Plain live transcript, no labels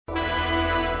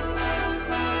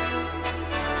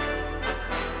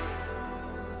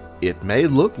It may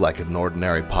look like an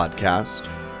ordinary podcast,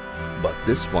 but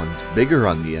this one's bigger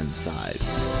on the inside,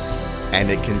 and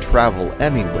it can travel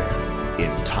anywhere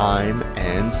in time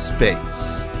and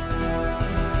space.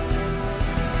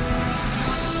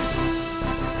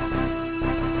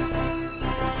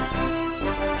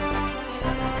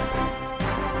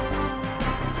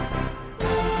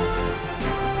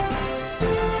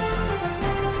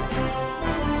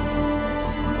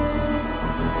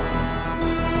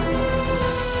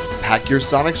 Pack your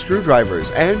sonic screwdrivers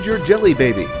and your jelly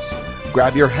babies.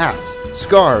 Grab your hats,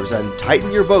 scarves, and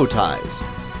tighten your bow ties.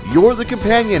 You're the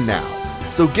companion now,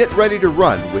 so get ready to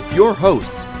run with your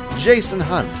hosts, Jason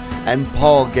Hunt and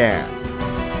Paul Gann.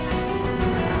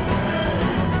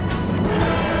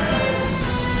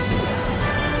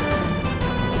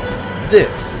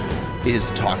 This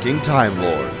is Talking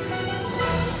Timelords.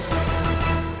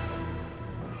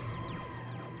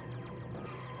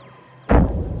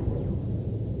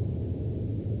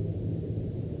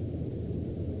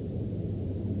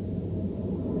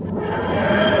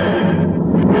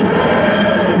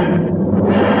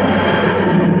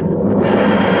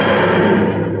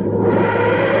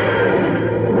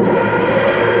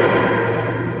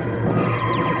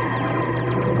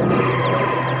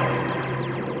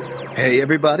 Hey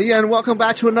everybody, and welcome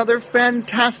back to another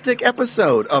fantastic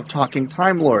episode of Talking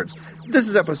Timelords. This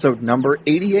is episode number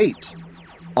 88,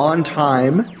 On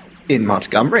Time in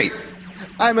Montgomery.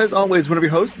 I'm, as always, one of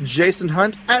your hosts, Jason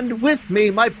Hunt, and with me,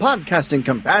 my podcasting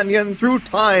companion through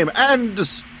time and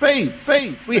space,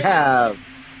 we have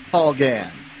Paul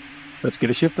Gann. Let's get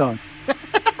a shift on.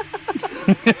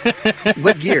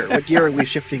 What gear are we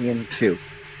shifting into?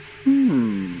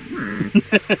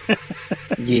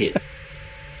 Yes.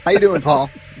 How you doing, Paul?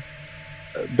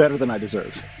 Better than I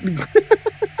deserve.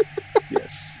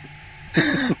 Yes.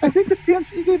 I think that's the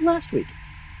answer you gave last week.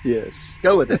 Yes.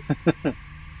 Go with it.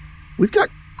 We've got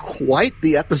quite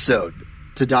the episode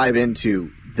to dive into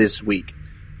this week.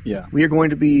 Yeah. We are going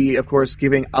to be, of course,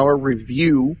 giving our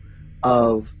review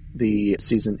of the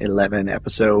season 11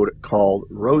 episode called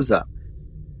Rosa.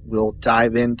 We'll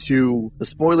dive into the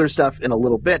spoiler stuff in a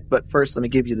little bit, but first let me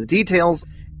give you the details.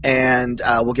 And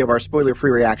we'll give our spoiler-free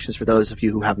reactions for those of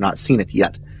you who have not seen it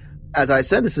yet. As I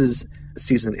said, this is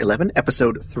Season 11,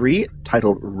 Episode 3,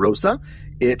 titled Rosa.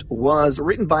 It was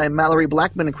written by Mallory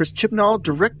Blackman and Chris Chibnall,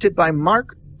 directed by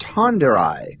Mark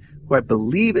Tonderai, who I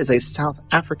believe is a South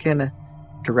African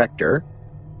director.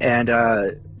 And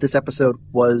this episode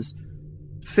was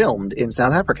filmed in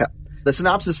South Africa. The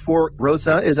synopsis for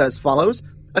Rosa is as follows.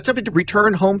 Attempting to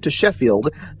return home to Sheffield,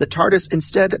 the TARDIS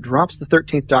instead drops the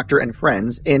 13th Doctor and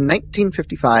friends in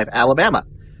 1955 Alabama,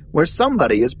 where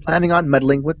somebody is planning on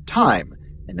meddling with time.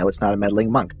 And no, it's not a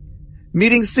meddling monk.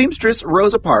 Meeting seamstress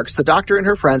Rosa Parks, the Doctor and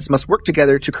her friends must work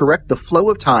together to correct the flow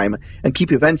of time and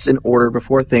keep events in order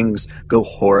before things go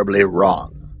horribly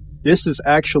wrong. This is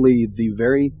actually the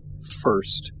very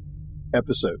first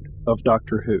episode of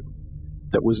Doctor Who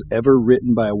that was ever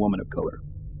written by a woman of color.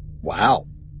 Wow.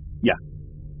 Yeah.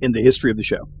 In the history of the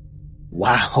show.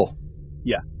 Wow.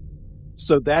 Yeah.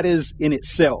 So that is in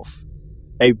itself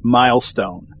a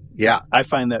milestone. Yeah. I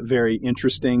find that very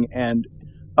interesting and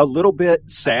a little bit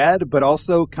sad, but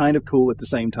also kind of cool at the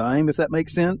same time, if that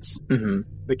makes sense. Mm-hmm.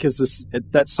 Because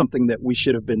that's something that we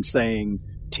should have been saying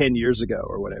 10 years ago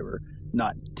or whatever,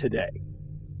 not today,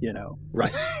 you know?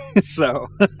 Right. So.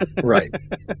 Right.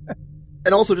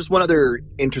 And also just one other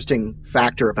interesting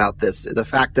factor about this, the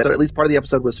fact that at least part of the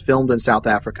episode was filmed in South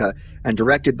Africa and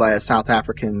directed by a South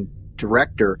African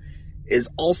director is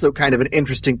also kind of an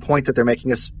interesting point that they're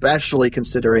making, especially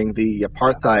considering the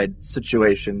apartheid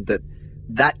situation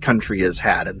that country has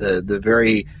had and the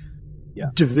very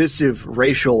divisive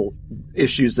racial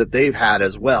issues that they've had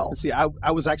as well. See, I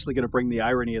was actually going to bring the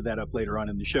irony of that up later on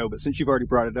in the show, but since you've already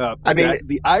brought it up, I mean,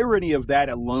 the irony of that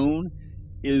alone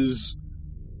is...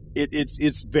 It's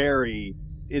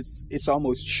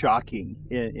almost shocking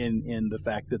in the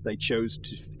fact that they chose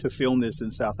to film this in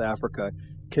South Africa,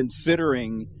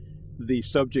 considering the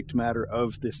subject matter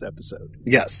of this episode.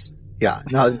 Yes. Yeah.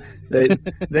 No,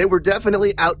 they were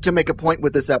definitely out to make a point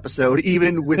with this episode,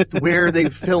 even with where they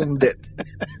filmed it.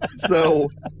 So,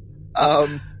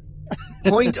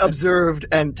 point observed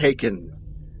and taken,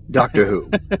 Doctor Who.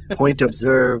 Point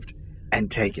observed and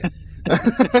taken.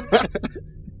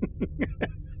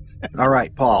 All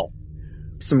right, Paul.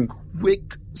 Some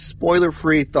quick,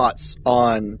 spoiler-free thoughts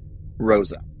on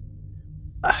Rosa.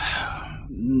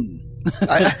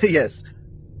 Yes.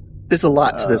 There's a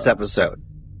lot to this episode.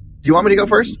 Do you want me to go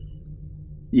first?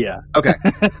 Yeah. Okay.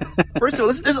 First of all,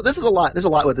 this is a lot. There's a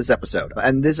lot with this episode,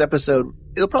 and this episode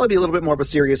it'll probably be a little bit more of a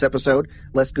serious episode,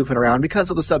 less goofing around because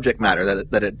of the subject matter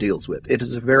that it deals with. It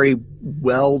is a very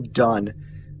well done,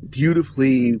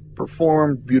 beautifully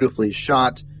performed, beautifully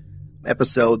shot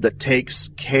episode that takes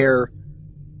care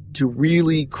to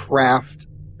really craft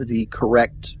the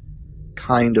correct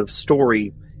kind of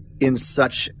story in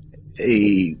such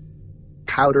a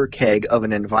powder keg of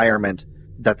an environment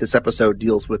that this episode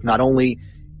deals with, not only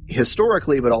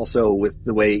historically, but also with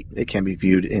the way it can be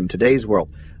viewed in today's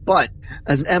world. But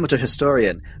as an amateur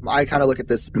historian, I kind of look at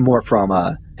this more from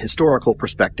a historical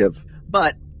perspective.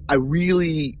 But I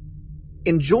really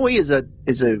enjoy is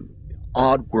a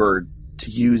odd word to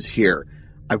use here.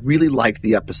 I really liked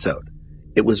the episode.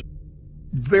 It was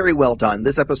very well done.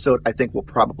 This episode, I think, will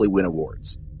probably win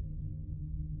awards.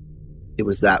 It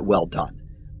was that well done.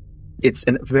 It's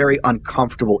a very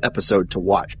uncomfortable episode to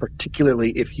watch,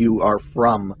 particularly if you are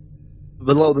from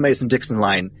below the Mason-Dixon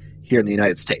line here in the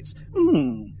United States.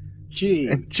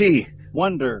 Gee.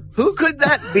 Wonder. Who could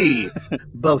that be?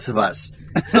 Both of us.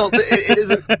 So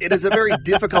it is a very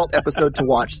difficult episode to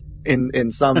watch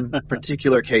in some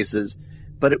particular cases,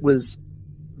 but it was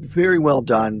very well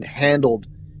done, handled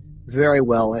very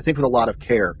well, I think with a lot of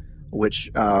care, which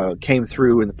came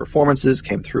through in the performances,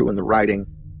 came through in the writing.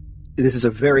 This is a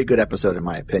very good episode, in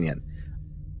my opinion.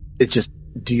 It just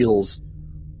deals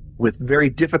with very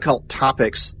difficult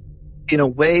topics in a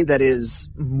way that is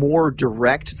more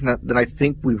direct than I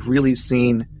think we've really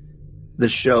seen the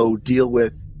show deal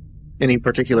with any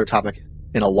particular topic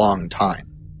in a long time.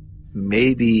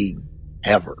 Maybe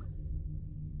ever.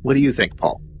 What do you think,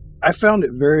 Paul? I found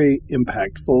it very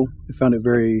impactful. I found it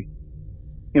very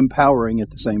empowering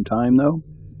at the same time, though.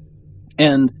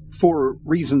 And for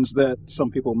reasons that some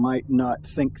people might not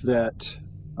think that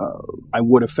I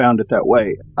would have found it that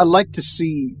way. I like to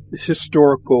see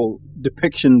historical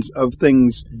depictions of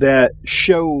things that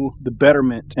show the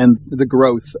betterment and the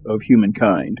growth of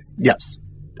humankind. Yes.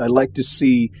 I like to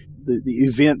see the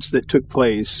events that took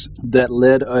place that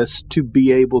led us to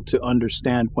be able to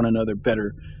understand one another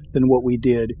better than what we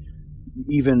did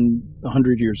even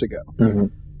 100 years ago. Mm-hmm.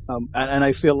 And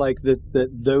I feel like that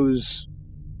those,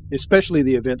 especially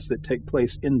the events that take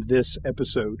place in this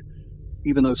episode,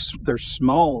 even though they're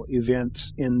small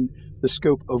events in the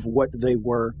scope of what they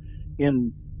were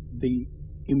in the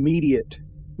immediate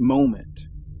moment,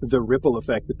 the ripple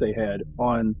effect that they had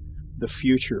on the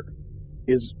future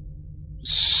is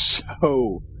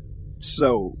so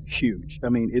huge. I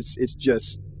mean, it's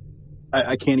just,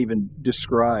 I can't even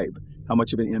describe how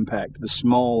much of an impact the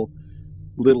small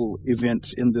little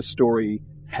events in this story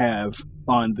have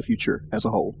on the future as a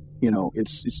whole. You know,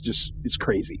 it's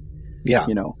crazy. Yeah.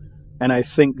 You know, and I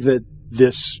think that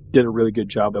this did a really good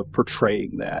job of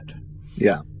portraying that.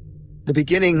 Yeah. The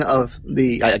beginning of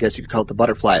I guess you could call it the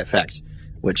butterfly effect,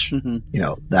 which, you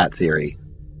know, that theory,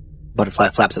 butterfly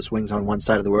flaps its wings on one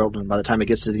side of the world, and by the time it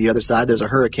gets to the other side, there's a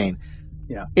hurricane.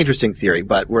 Yeah. Interesting theory,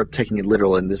 but we're taking it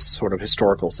literal in this sort of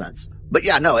historical sense. But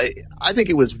yeah, no, I think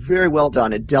it was very well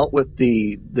done. It dealt with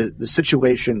the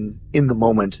situation in the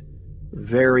moment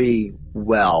very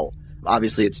well.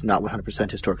 Obviously, it's not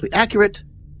 100% historically accurate.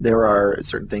 There are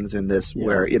certain things in this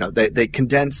where, you know, they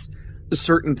condense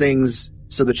certain things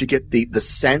so that you get the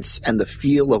sense and the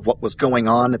feel of what was going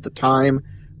on at the time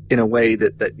in a way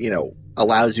that you know,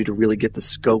 allows you to really get the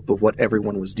scope of what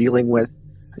everyone was dealing with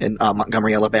in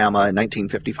Montgomery, Alabama in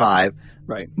 1955.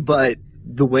 Right. But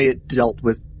the way it dealt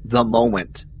with the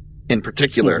moment in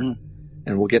particular,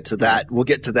 and we'll get to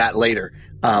that later.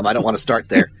 I don't want to start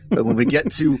there, but when we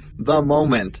get to the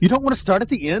moment... You don't want to start at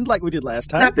the end like we did last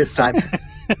time? Not this time.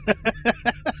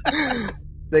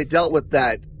 They dealt with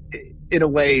that in a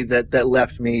way that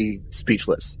left me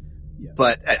speechless. Yeah.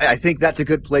 But I think that's a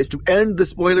good place to end the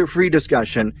spoiler-free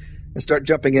discussion and start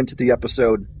jumping into the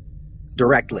episode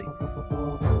directly.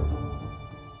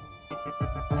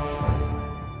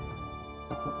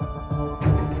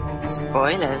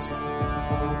 Spoilers.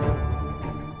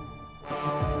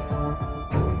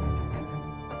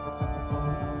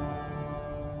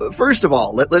 First of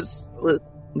all, let's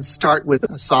start with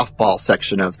a softball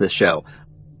section of the show.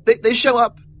 They show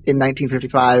up in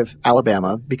 1955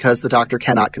 Alabama because the Doctor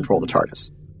cannot control the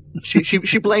TARDIS.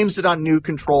 She blames it on new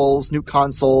controls, new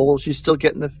console. She's still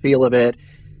getting the feel of it,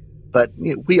 but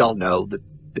you know, we all know that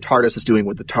the TARDIS is doing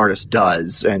what the TARDIS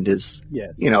does and is,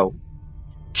 you know,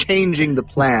 changing the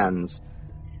plans.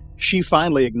 She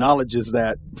finally acknowledges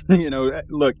that, you know,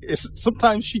 look,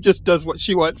 sometimes she just does what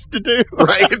she wants to do.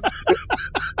 Right?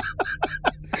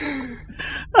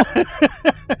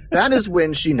 That is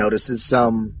when she notices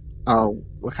some,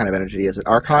 what kind of energy is it?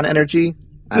 Archon energy?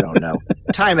 I don't know.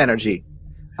 Time energy.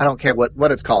 I don't care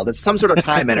what it's called. It's some sort of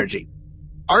time energy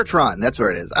Artron, that's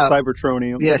where it is.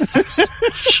 Cybertronium. Yes,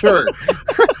 sure.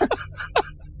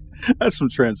 That's from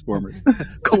Transformers.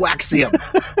 Coaxium.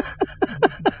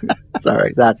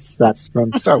 Sorry, that's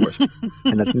from Star Wars.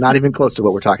 And that's not even close to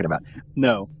what we're talking about.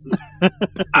 No.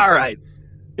 All right.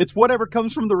 It's whatever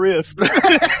comes from the rift.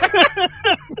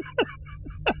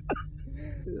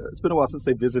 It's been a while since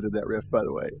they visited that rift, by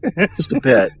the way. Just a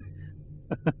bit.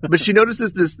 But she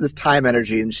notices this time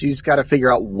energy, and she's got to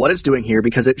figure out what it's doing here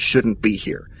because it shouldn't be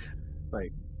here.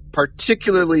 Right.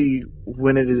 Particularly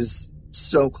when it is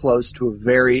so close to a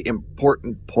very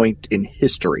important point in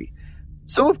history.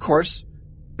 So, of course,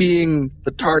 being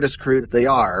the TARDIS crew that they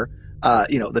are,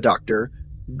 the Doctor,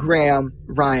 Graham,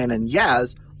 Ryan, and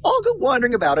Yaz all go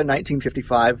wandering about in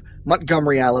 1955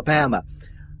 Montgomery, Alabama,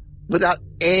 without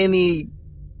any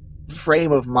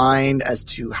frame of mind as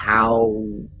to how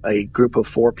a group of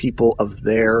 4 people of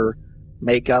their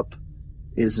makeup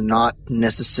is not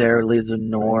necessarily the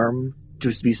norm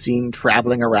to be seen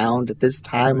traveling around at this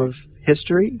time of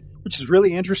history. Which is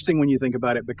really interesting when you think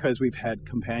about it, because we've had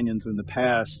companions in the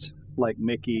past like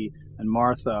Mickey and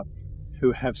Martha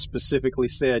who have specifically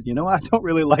said, I don't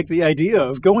really like the idea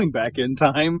of going back in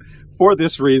time for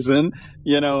this reason,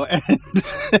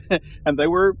 and they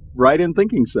were right in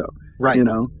thinking so. Right.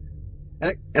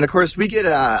 And of course, we get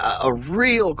a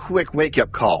real quick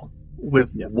wake-up call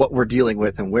with what we're dealing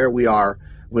with and where we are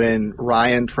when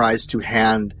Ryan tries to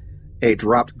hand a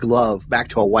dropped glove back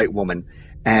to a white woman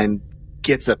and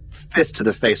gets a fist to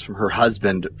the face from her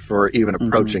husband for even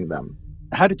approaching them.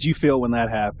 How did you feel when that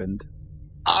happened?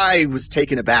 I was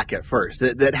taken aback at first.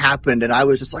 That happened, and I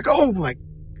was just like, oh my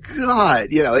God.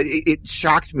 It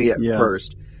shocked me at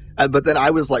first. But then I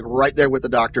was like right there with the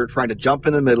Doctor trying to jump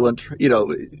in the middle and,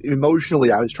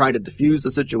 emotionally I was trying to diffuse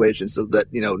the situation so that,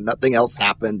 nothing else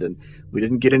happened and we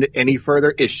didn't get into any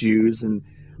further issues. And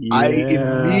I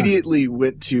immediately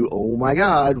went to, oh my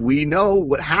God, we know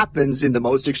what happens in the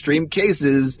most extreme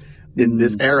cases in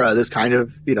this era, this kind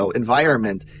of,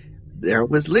 environment. There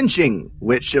was lynching,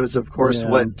 which is, of course,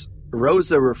 what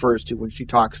Rosa refers to when she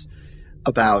talks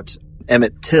about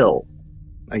Emmett Till,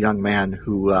 a young man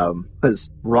who was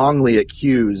wrongly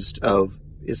accused of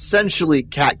essentially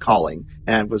catcalling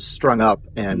and was strung up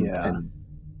and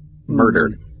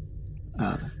murdered.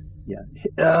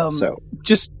 So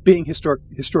just being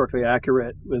historically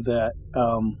accurate with that,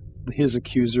 his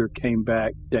accuser came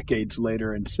back decades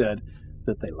later and said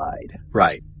that they lied.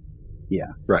 Right.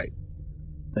 Yeah. Right.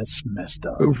 That's messed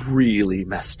up. Really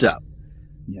messed up.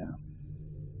 Yeah.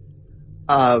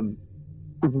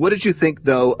 What did you think,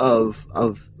 though, of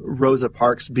Rosa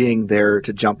Parks being there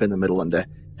to jump in the middle and to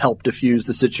help diffuse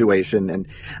the situation and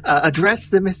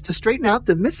to straighten out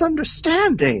the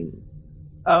misunderstanding?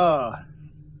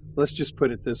 Let's just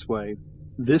put it this way.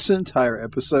 This entire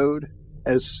episode,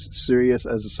 as serious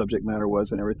as the subject matter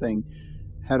was and everything,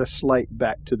 had a slight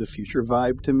Back to the Future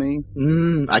vibe to me.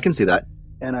 I can see that.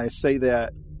 And I say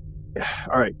that,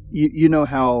 all right, you know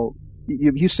how...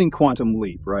 You've seen Quantum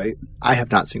Leap, right? I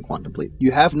have not seen Quantum Leap.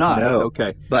 You have not? No.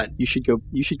 Okay. But you should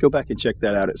go back and check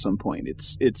that out at some point.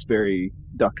 It's very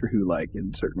Doctor Who-like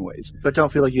in certain ways. But don't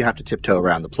feel like you have to tiptoe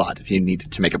around the plot if you need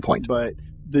to make a point. But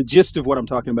the gist of what I'm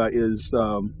talking about is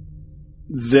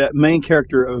the main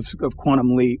character of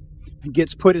Quantum Leap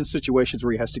gets put in situations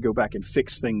where he has to go back and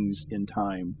fix things in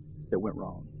time that went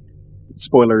wrong.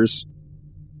 Spoilers.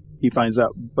 He finds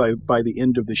out by the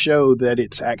end of the show that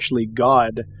it's actually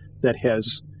God that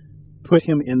has put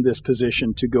him in this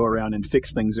position to go around and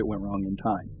fix things that went wrong in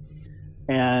time.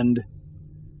 And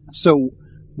so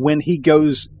when he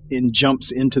goes and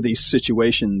jumps into these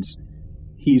situations,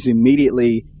 he's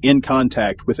immediately in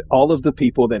contact with all of the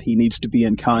people that he needs to be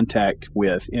in contact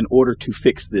with in order to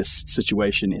fix this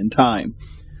situation in time.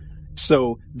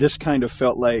 So this kind of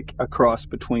felt like a cross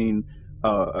between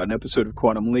an episode of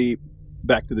Quantum Leap,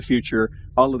 Back to the Future,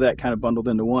 all of that kind of bundled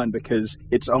into one, because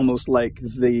it's almost like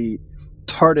the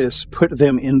TARDIS put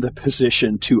them in the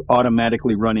position to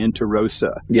automatically run into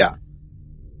Rosa. Yeah.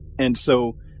 And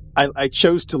so I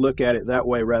chose to look at it that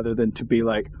way rather than to be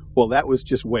like, well, that was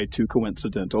just way too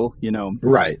coincidental,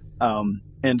 Right.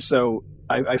 And so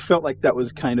I felt like that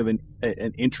was kind of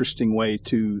an interesting way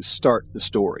to start the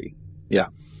story. Yeah.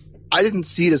 I didn't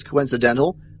see it as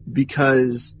coincidental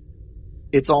because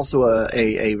it's also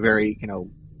a very,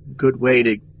 good way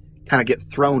to kind of get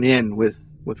thrown in with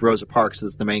Rosa Parks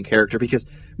as the main character because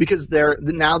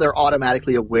they're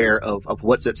automatically aware of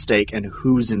what's at stake and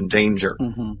who's in danger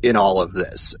in all of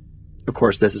this. Of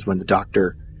course, this is when the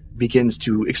Doctor begins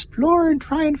to explore and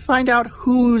try and find out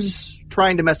who's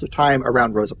trying to mess with time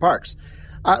around Rosa Parks.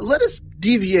 Let us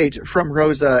deviate from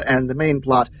Rosa and the main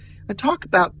plot and talk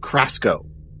about Krasko.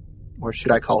 Or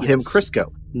should I call him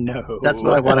Crisco? No. That's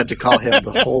what I wanted to call him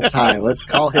the whole time. Let's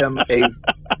call him a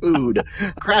food.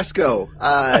 Crasco.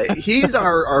 He's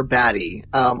our baddie.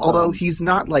 Although he's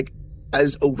not like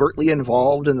as overtly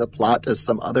involved in the plot as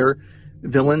some other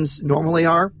villains normally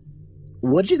are.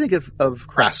 What did you think of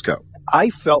Crasco? I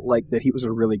felt like that he was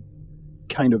a really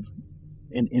kind of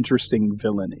an interesting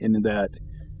villain in that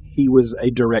he was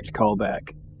a direct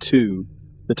callback to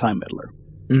the Time Meddler.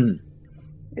 Mm.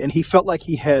 And he felt like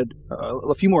he had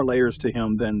a few more layers to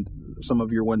him than some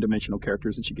of your one-dimensional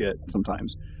characters that you get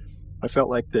sometimes. I felt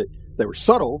like that they were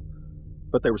subtle,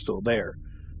 but they were still there.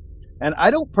 And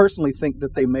I don't personally think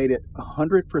that they made it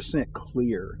 100%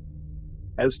 clear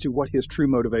as to what his true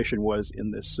motivation was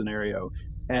in this scenario.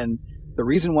 And the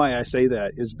reason why I say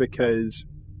that is because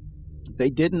they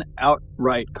didn't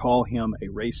outright call him a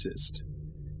racist.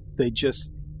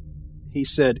 He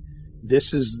said,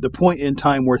 this is the point in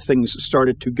time where things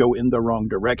started to go in the wrong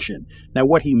direction. Now,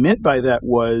 what he meant by that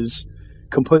was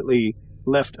completely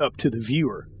left up to the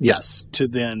viewer. Yes. To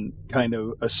then kind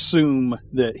of assume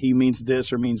that he means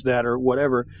this or means that or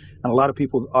whatever. And a lot of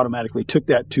people automatically took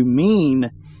that to mean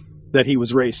that he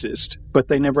was racist, but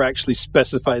they never actually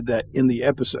specified that in the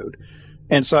episode.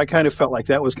 And so I kind of felt like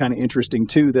that was kind of interesting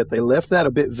too, that they left that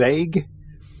a bit vague,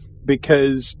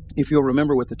 because if you'll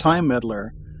remember with the Time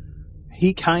Meddler,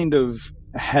 he kind of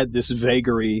had this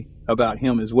vagary about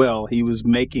him as well. He was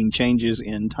making changes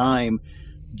in time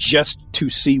just to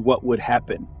see what would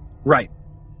happen. Right.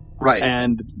 Right.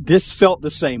 And this felt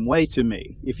the same way to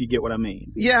me, if you get what I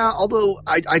mean. Yeah, although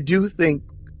I do think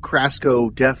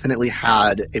Crasco definitely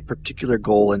had a particular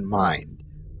goal in mind.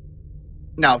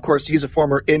 Now, of course, he's a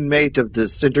former inmate of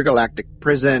this intergalactic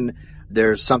prison.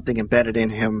 There's something embedded in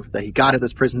him that he got at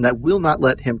this prison that will not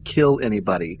let him kill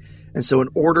anybody. And so in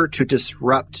order to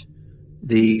disrupt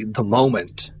the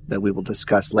moment that we will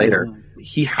discuss later,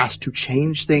 he has to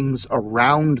change things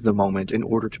around the moment in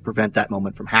order to prevent that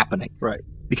moment from happening. Right.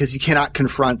 Because you cannot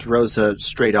confront Rosa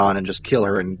straight on and just kill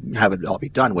her and have it all be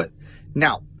done with.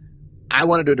 Now, I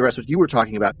wanted to address what you were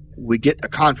talking about. We get a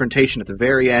confrontation at the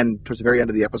very end, towards the very end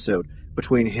of the episode,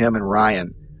 between him and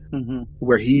Ryan,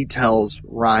 where he tells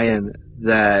Ryan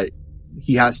that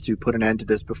he has to put an end to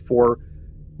this before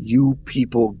you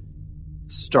people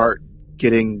start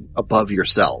getting above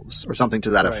yourselves, or something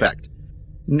to that effect.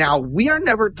 Now, we are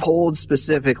never told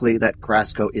specifically that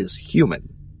Crasco is human.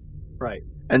 Right.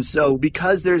 And so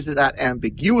because there's that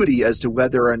ambiguity as to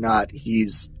whether or not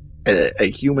he's a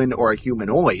human or a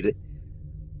humanoid,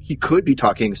 he could be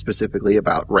talking specifically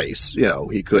about race. You know,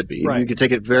 he could be. Right. You could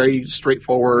take it very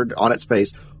straightforward on its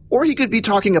face. Or he could be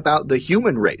talking about the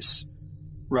human race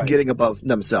getting above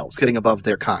themselves, getting above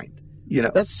their kind. You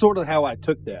know, that's sort of how I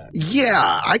took that.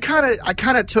 Yeah, I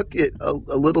kind of took it a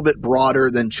little bit broader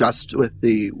than just with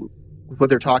what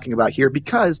they're talking about here,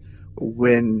 because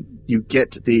when you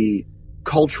get the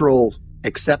cultural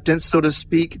acceptance, so to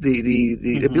speak,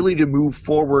 the ability to move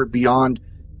forward beyond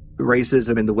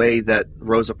racism in the way that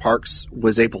Rosa Parks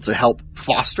was able to help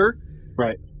foster,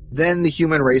 right? Then the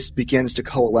human race begins to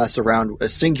coalesce around a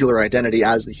singular identity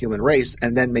as the human race,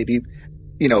 and then maybe,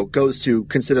 you know, goes to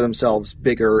consider themselves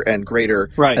bigger and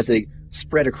greater as they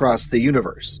spread across the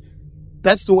universe.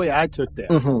 That's the way I took that.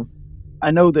 Mm-hmm. I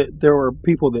know that there were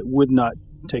people that would not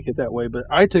take it that way, but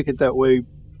I took it that way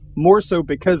more so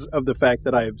because of the fact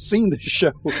that I have seen the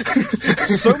show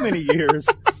so many years,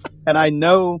 and I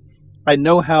know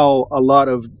how a lot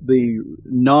of the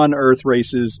non-Earth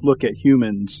races look at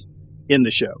humans in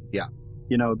the show. Yeah.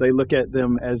 You know, they look at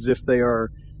them as if they are,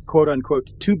 quote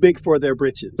unquote, too big for their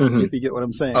britches, if you get what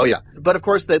I'm saying. Oh, yeah. But of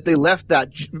course, that they left that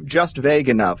just vague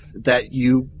enough that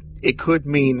it could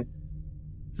mean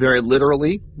very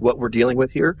literally what we're dealing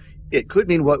with here. It could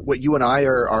mean what you and I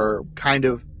are kind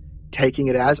of taking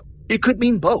it as. It could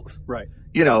mean both. Right.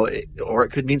 You know, or it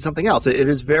could mean something else. It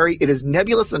is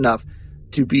nebulous enough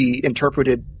to be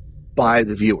interpreted by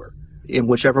the viewer in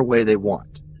whichever way they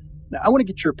want. Now, I want to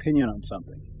get your opinion on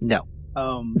something. No.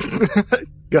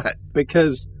 Go ahead.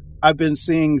 Because I've been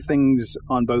seeing things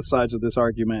on both sides of this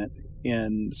argument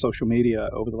in social media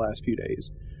over the last few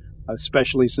days,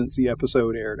 especially since the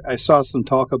episode aired. I saw some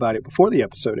talk about it before the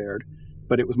episode aired,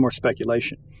 but it was more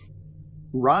speculation.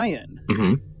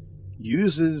 Ryan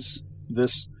uses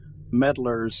this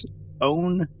meddler's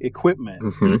own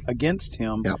equipment against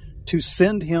him to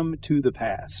send him to the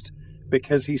past,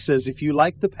 because he says, if you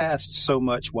like the past so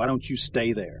much, why don't you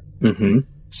stay there?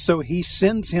 So he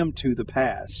sends him to the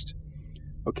past.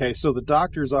 Okay, so the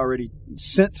doctor's already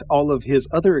sent all of his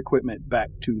other equipment back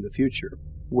to the future,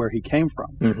 where he came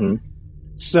from.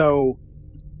 So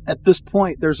at this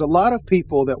point, there's a lot of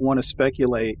people that want to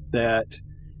speculate that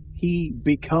he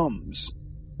becomes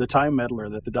the time meddler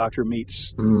that the Doctor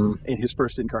meets in his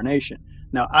first incarnation.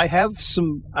 Now, I have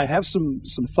some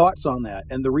thoughts on that,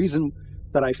 and the reason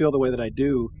that I feel the way that I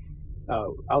do,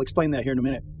 I'll explain that here in a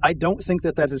minute. I don't think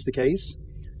that is the case.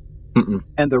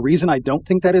 And the reason I don't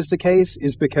think that is the case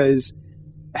is because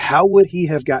how would he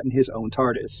have gotten his own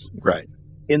TARDIS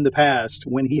in the past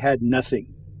when he had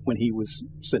nothing when he was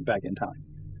sent back in time?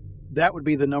 That would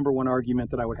be the number one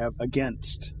argument that I would have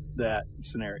against that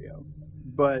scenario.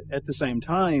 But at the same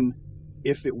time,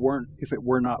 if it were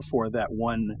not for that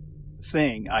one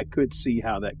thing, I could see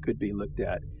how that could be looked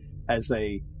at as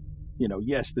a,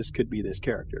 yes, this could be this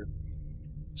character.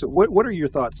 So what are your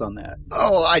thoughts on that?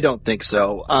 Oh, I don't think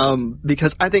so.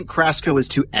 Because I think Krasko is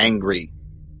too angry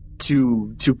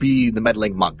to be the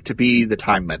meddling monk, to be the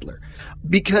time meddler.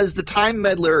 Because the time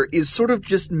meddler is sort of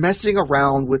just messing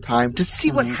around with time to see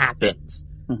what happens.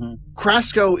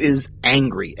 Krasko is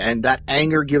angry, and that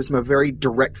anger gives him a very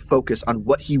direct focus on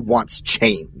what he wants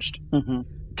changed.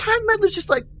 Time meddler's just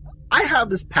like, I have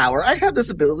this power, I have this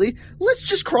ability, let's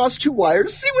just cross two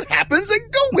wires, see what happens, and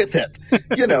go with it.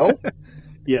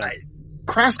 Yeah.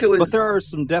 Krasko is... But there are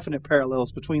some definite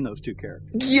parallels between those two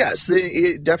characters. Yes,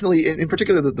 it definitely, in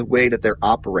particular, the way that they're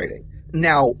operating.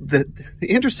 Now, the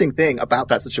interesting thing about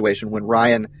that situation when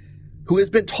Ryan, who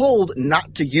has been told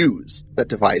not to use that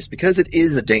device because it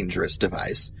is a dangerous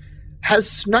device, has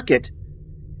snuck it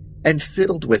and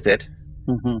fiddled with it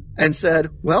and said,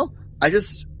 well, I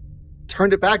just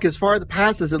turned it back as far in the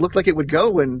past as it looked like it would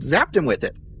go and zapped him with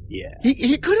it. Yeah.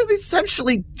 He could have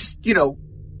essentially just,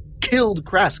 killed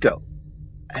Krasko.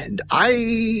 And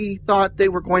I thought they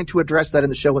were going to address that in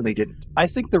the show, and they didn't. I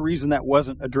think the reason that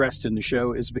wasn't addressed in the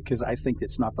show is because I think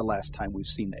it's not the last time we've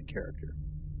seen that character.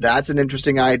 That's an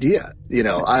interesting idea.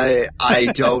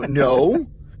 I don't know.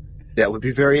 That would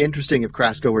be very interesting if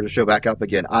Krasko were to show back up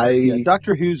again.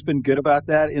 Doctor Who's been good about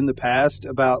that in the past,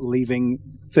 about leaving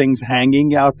things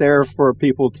hanging out there for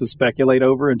people to speculate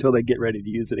over until they get ready to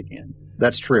use it again.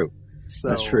 That's true.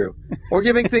 That's true. Or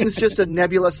giving things just a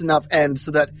nebulous enough end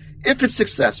so that if it's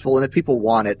successful and if people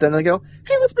want it, then they go,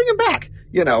 hey, let's bring him back.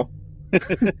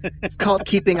 It's called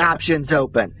keeping options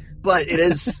open. But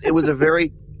it was a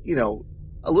very,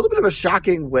 a little bit of a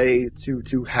shocking way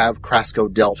to have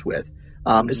Krasko dealt with,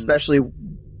 especially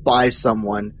by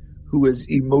someone who is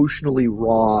emotionally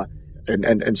raw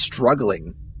and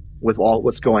struggling with all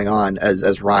what's going on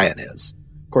as Ryan is.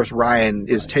 Of course, Ryan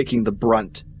is taking the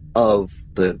brunt of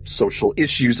the social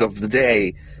issues of the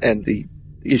day and the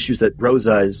issues that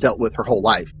Rosa has dealt with her whole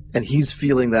life. And he's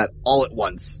feeling that all at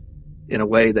once in a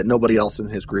way that nobody else in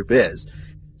his group is.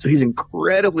 So he's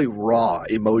incredibly raw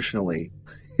emotionally.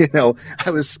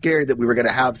 I was scared that we were going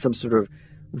to have some sort of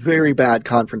very bad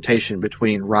confrontation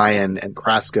between Ryan and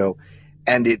Krasko.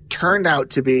 And it turned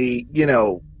out to be,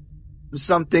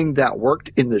 something that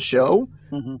worked in the show.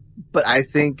 But I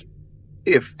think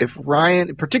if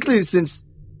Ryan, particularly since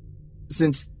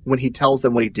when he tells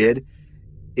them what he did,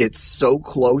 it's so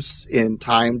close in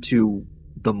time to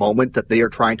the moment that they are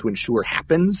trying to ensure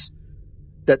happens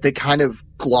that they kind of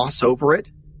gloss over it.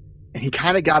 And he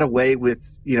kind of got away with,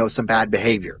 some bad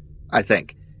behavior, I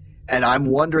think. And I'm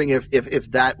wondering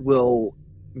if that will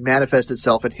manifest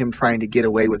itself in him trying to get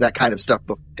away with that kind of stuff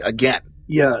again.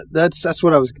 Yeah, that's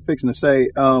what I was fixing to say.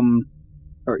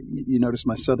 Or you notice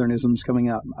my southernisms coming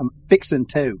out. I'm fixing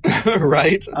to.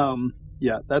 Right?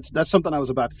 Yeah, that's something I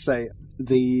was about to say.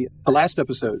 The last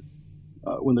episode,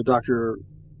 when the Doctor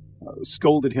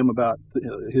scolded him about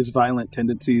his violent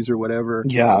tendencies or whatever.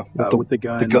 Yeah, with the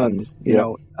gun. The guns.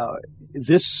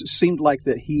 This seemed like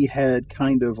that he had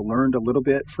kind of learned a little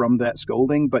bit from that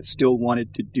scolding, but still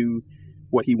wanted to do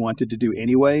what he wanted to do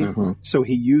anyway. So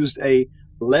he used a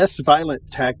less violent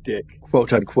tactic,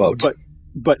 quote unquote,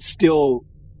 but still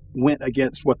went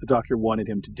against what the Doctor wanted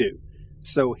him to do.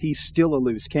 So he's still a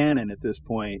loose cannon at this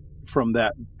point from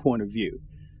that point of view.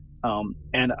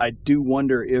 And I do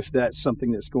wonder if that's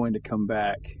something that's going to come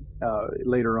back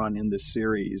later on in this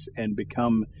series and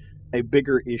become a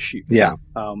bigger issue. Yeah.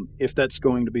 If that's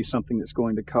going to be something that's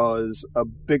going to cause a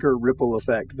bigger ripple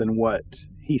effect than what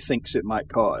he thinks it might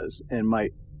cause, and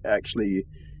might actually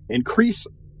increase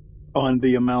on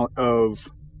the amount of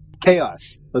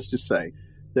chaos, let's just say,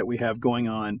 that we have going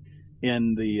on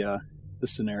in the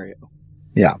scenario.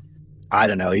 Yeah. I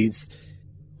don't know.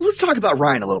 Let's talk about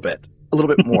Ryan a little bit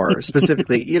more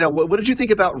specifically. What did you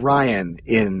think about Ryan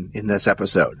in this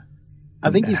episode? I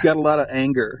think he's got a lot of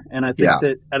anger, and I think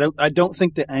that I don't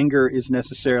think the anger is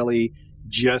necessarily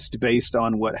just based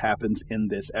on what happens in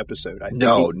this episode. I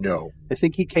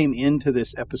think he came into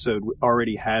this episode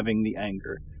already having the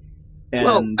anger. And,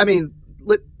 well, I mean,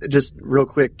 just real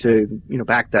quick to,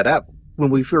 back that up. When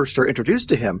we first are introduced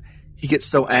to him, he gets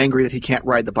so angry that he can't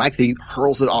ride the bike that he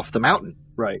hurls it off the mountain.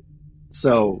 Right.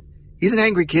 So he's an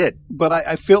angry kid. But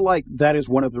I feel like that is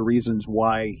one of the reasons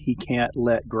why he can't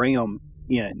let Graham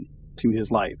in to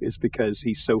his life, is because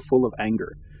he's so full of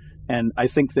anger. And I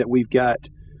think that we've got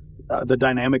the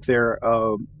dynamic there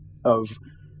of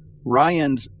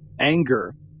Ryan's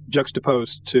anger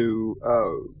juxtaposed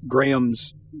to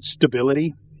Graham's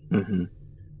stability. Mm-hmm.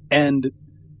 And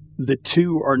the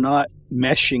two are not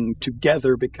meshing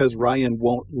together because Ryan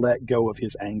won't let go of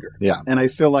his anger. Yeah. And I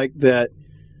feel like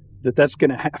that's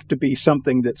going to have to be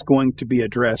something that's going to be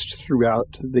addressed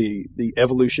throughout the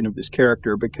evolution of this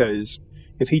character, because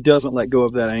if he doesn't let go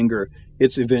of that anger,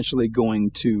 it's eventually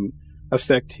going to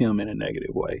affect him in a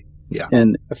negative way. Yeah.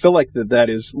 And I feel like that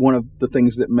is one of the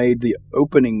things that made the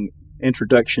opening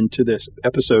introduction to this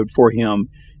episode for him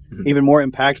even more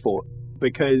impactful,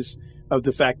 because of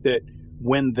the fact that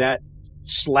when that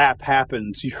slap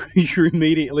happens, you're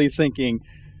immediately thinking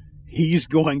he's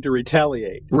going to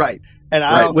retaliate. Right. And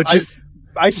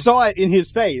I saw it in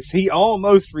his face. He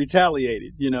almost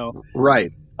retaliated,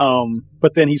 Right.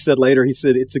 But then he said later,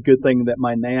 it's a good thing that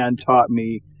my Nan taught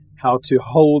me how to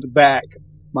hold back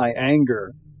my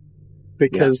anger,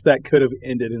 because that could have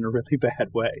ended in a really bad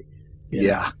way.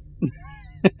 Yeah.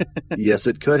 Yes,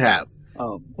 it could have.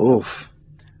 Oof.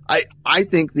 I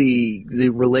think the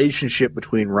relationship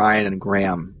between Ryan and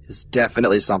Graham is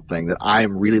definitely something that I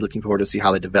am really looking forward to see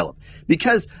how they develop,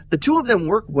 because the two of them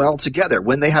work well together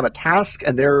when they have a task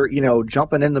and they're,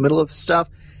 jumping in the middle of stuff.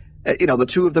 The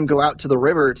two of them go out to the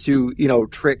river to,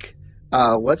 trick,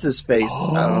 what's his face?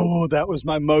 That was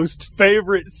my most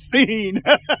favorite scene.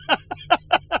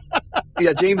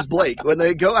 Yeah, James Blake. When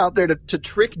they go out there to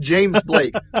trick James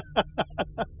Blake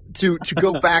to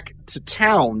go back to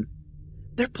town,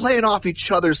 they're playing off each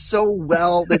other so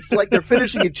well. It's like they're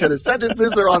finishing each other's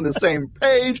sentences. They're on the same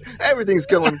page. Everything's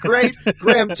going great.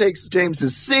 Graham takes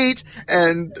James's seat,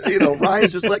 and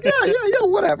Ryan's just like, yeah,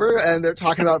 whatever. And they're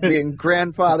talking about being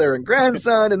grandfather and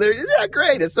grandson, and they're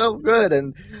great. It's so good.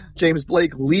 And James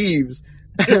Blake leaves,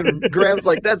 and Graham's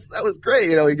like, that was great.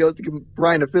 He goes to give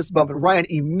Ryan a fist bump, and Ryan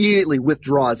immediately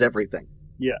withdraws everything.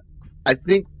 Yeah, I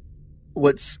think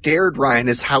what scared Ryan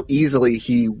is how easily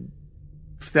he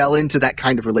fell into that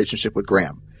kind of relationship with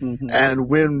Graham. Mm-hmm. And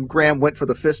when Graham went for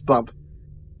the fist bump,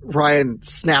 Ryan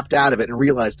snapped out of it and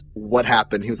realized what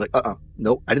happened. He was like,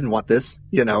 nope, I didn't want this,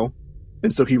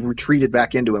 And so he retreated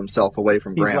back into himself away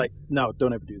from Graham. He's like, no,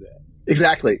 don't ever do that.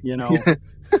 Exactly.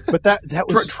 But that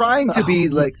was trying to be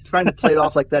trying to play it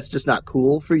off like that's just not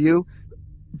cool for you.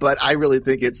 But I really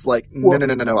think it's like,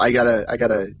 no, I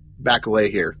gotta back away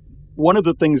here. One of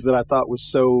the things that I thought was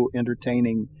so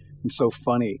entertaining and so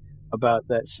funny about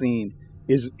that scene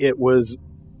is it was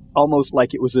almost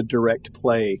like it was a direct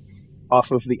play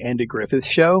off of the Andy Griffith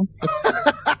Show.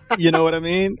 You know what I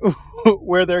mean?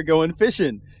 Where they're going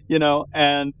fishing,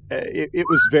 and it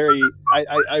was very,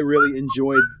 I really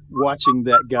enjoyed watching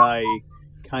that guy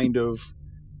kind of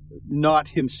knot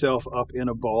himself up in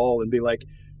a ball and be like,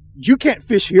 you can't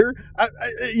fish here.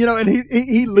 And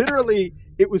he literally,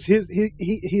 it was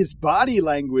his body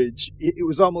language. It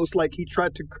was almost like he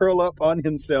tried to curl up on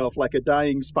himself like a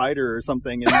dying spider or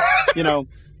something, and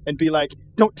and be like,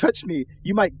 "Don't touch me.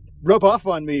 You might rub off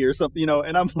on me or something."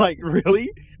 And I'm like, "Really?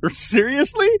 Or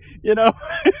seriously?"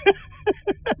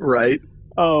 Right.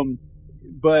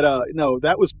 But no,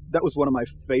 that was one of my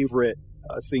favorite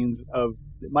scenes of.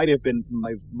 It might have been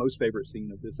my most favorite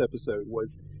scene of this episode,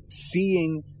 was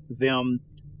seeing them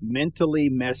mentally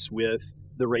mess with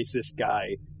the racist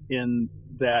guy in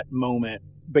that moment,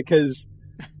 because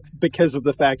of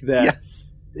the fact that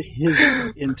his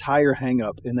entire hang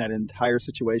up in that entire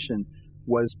situation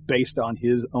was based on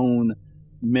his own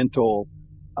mental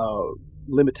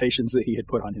limitations that he had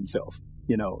put on himself.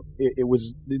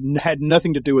 It had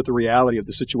nothing to do with the reality of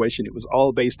the situation. It was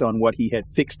all based on what he had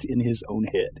fixed in his own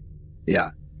head.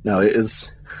 Yeah. No, it was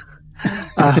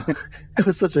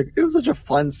such a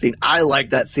fun scene. I liked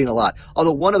that scene a lot.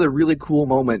 Although one other really cool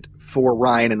moment for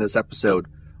Ryan in this episode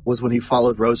was when he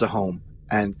followed Rosa home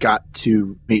and got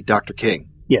to meet Dr. King.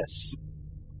 Yes.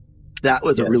 That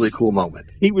was a really cool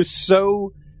moment. He was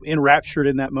so enraptured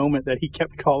in that moment that he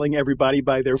kept calling everybody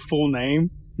by their full name.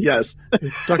 Yes.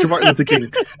 Dr. Martin Luther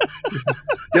King.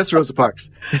 Yes, Rosa Parks.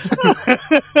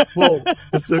 Whoa,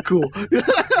 that's so cool.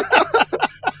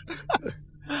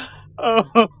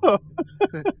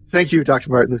 Thank you,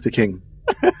 Dr. Martin Luther King.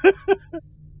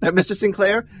 Mr.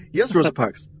 Sinclair? Yes, Rosa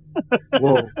Parks.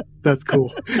 Whoa, that's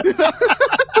cool.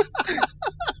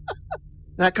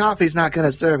 That coffee's not going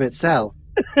to serve itself.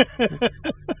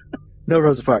 No,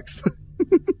 Rosa Parks.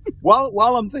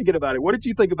 While I'm thinking about it, what did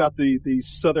you think about the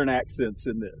Southern accents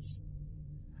in this?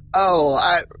 Oh,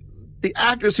 the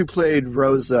actress who played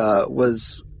Rosa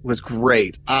was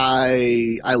great.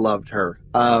 I loved her.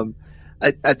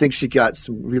 I think she got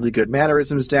some really good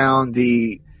mannerisms down.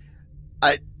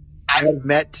 I've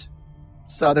met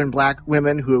Southern black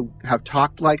women who have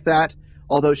talked like that,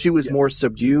 although she was more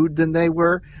subdued than they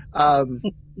were.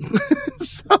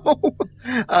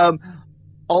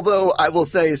 Although I will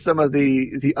say some of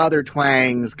the other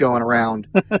twangs going around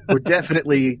were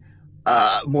definitely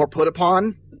more put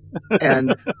upon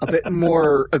and a bit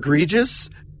more egregious,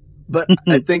 but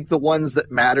I think the ones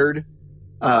that mattered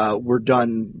were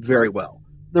done very well.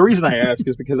 The reason I ask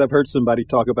is because I've heard somebody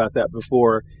talk about that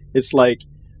before. It's like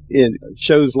in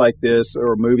shows like this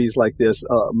or movies like this,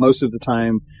 most of the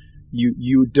time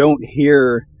you don't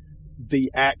hear the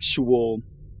actual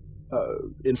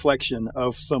inflection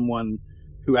of someone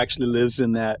who actually lives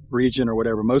in that region or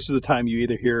whatever. Most of the time you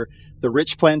either hear the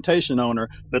rich plantation owner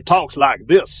that talks like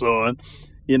this, son,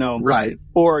 right,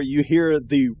 or you hear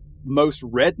the most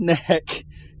redneck,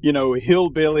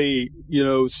 hillbilly,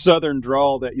 Southern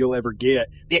drawl that you'll ever get.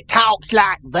 It talks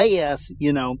like this,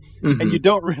 Mm-hmm. and you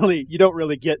don't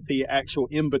really get the actual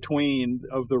in between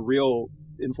of the real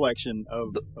inflection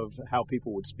of how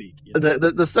people would speak.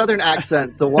 The Southern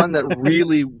accent, the one that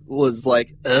really was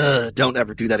like, don't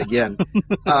ever do that again,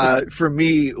 for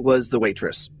me was the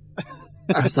waitress.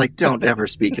 I was like, don't ever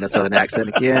speak in a Southern accent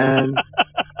again.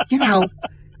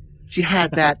 She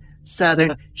had that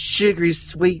Southern sugary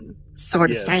sweet sort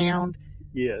of sound.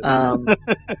 Yes.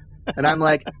 And I'm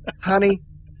like, honey,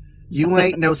 you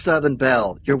ain't no Southern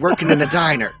belle. You're working in a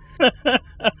diner.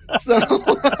 So...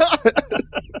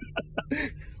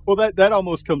 Well, that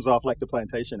almost comes off like the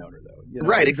plantation owner, though.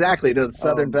 Right, exactly. The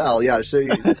Southern belle, yeah. She's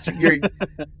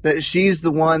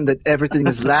the one that everything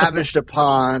is lavished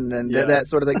upon, and that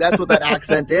sort of thing. That's what that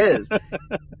accent is.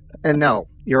 And no,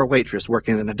 you're a waitress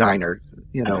working in a diner.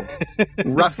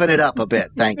 Roughing it up a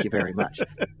bit. Thank you very much.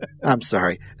 I'm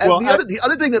sorry. And well, the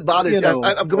other thing that bothers me,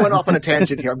 I'm going off on a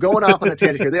tangent here.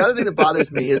 The other thing that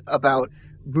bothers me about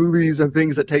movies and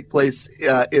things that take place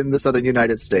in the Southern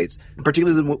United States,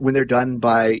 particularly when they're done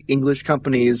by English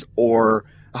companies or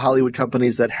Hollywood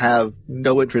companies that have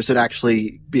no interest in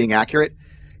actually being accurate,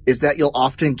 is that you'll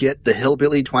often get the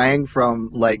hillbilly twang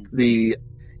from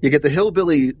you get the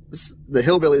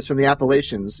hillbillies from the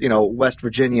Appalachians, West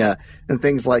Virginia and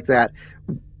things like that,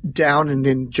 down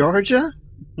in Georgia.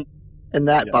 And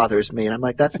that bothers me. And I'm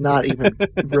like, that's not even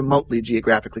remotely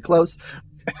geographically close.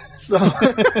 So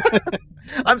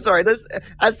I'm sorry.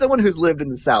 As someone who's lived in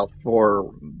the South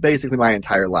for basically my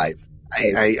entire life,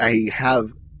 I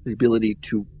have the ability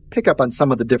to pick up on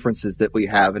some of the differences that we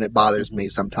have, and it bothers me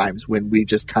sometimes when we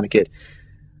just kind of get,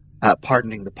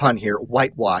 pardoning the pun here,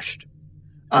 whitewashed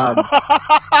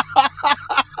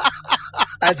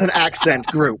as an accent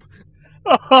group.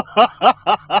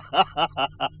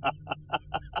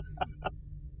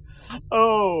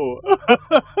 Oh,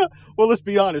 well, let's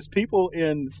be honest. People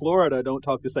in Florida don't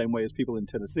talk the same way as people in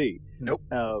Tennessee. Nope.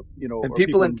 And or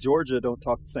people in Georgia don't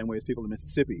talk the same way as people in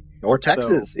Mississippi or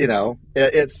Texas. So,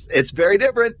 it's very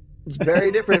different. It's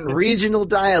very different. Regional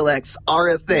dialects are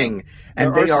a thing,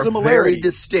 and they are very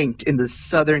distinct in the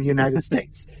Southern United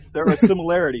States. There are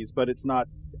similarities, but it's not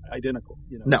identical.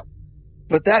 No,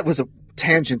 but that was a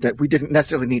tangent that we didn't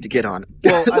necessarily need to get on.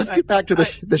 Well, let's get back to the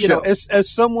show. As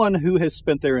someone who has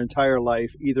spent their entire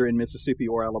life either in Mississippi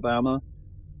or Alabama,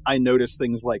 I notice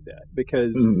things like that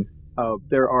because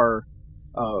there are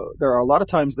a lot of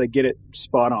times they get it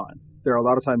spot on. There are a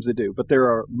lot of times they do, but there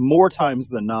are more times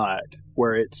than not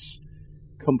where it's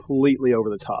completely over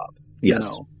the top.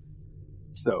 Yes.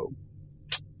 So,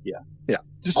 yeah.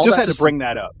 Just had to bring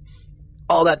that up.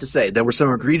 All that to say, there were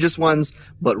some egregious ones,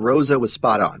 but Rosa was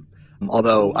spot on.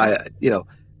 Although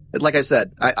like I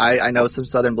said, I know some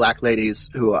Southern black ladies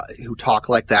who talk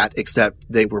like that, except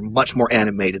they were much more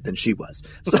animated than she was.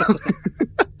 So,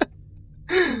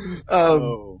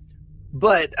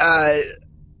 but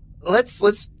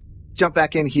let's jump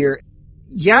back in here.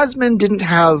 Yasmin didn't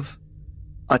have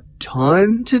a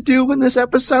ton to do in this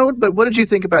episode, but what did you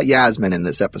think about Yasmin in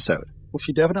this episode? Well,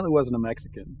 she definitely wasn't a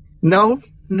Mexican. No.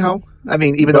 I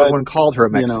mean, even though everyone called her a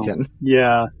Mexican.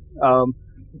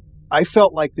 I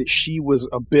felt like that she was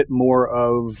a bit more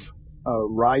of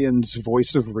Ryan's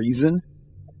voice of reason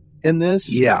in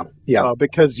this. Yeah.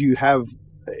 Because you have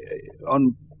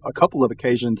on a couple of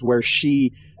occasions where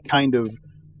she kind of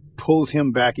pulls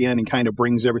him back in and kind of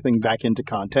brings everything back into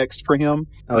context for him.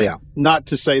 Oh yeah. Not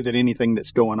to say that anything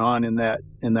that's going on in that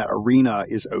arena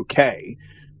is okay,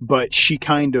 but she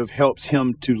kind of helps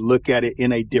him to look at it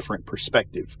in a different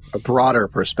perspective. A broader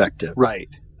perspective. Right.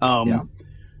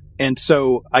 And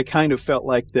so I kind of felt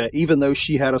like that even though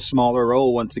she had a smaller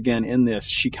role once again in this,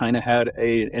 she kind of had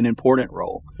an important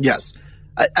role. Yes.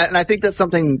 And I think that's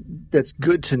something that's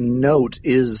good to note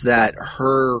is that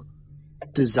her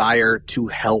desire to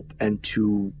help and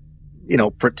to,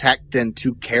 protect and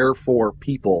to care for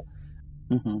people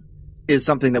is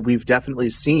something that we've definitely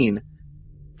seen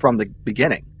from the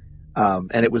beginning.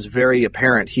 And it was very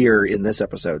apparent here in this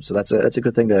episode. So that's a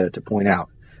good thing to point out.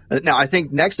 Now, I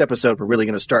think next episode, we're really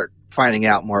going to start finding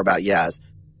out more about Yaz.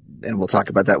 And we'll talk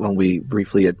about that when we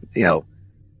briefly,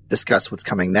 discuss what's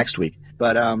coming next week.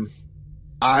 But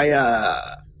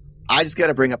I just got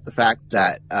to bring up the fact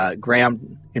that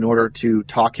Graham, in order to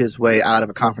talk his way out of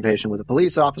a confrontation with a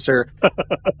police officer,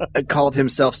 called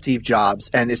himself Steve Jobs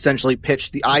and essentially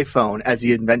pitched the iPhone as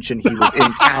the invention he was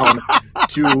in town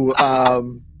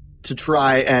to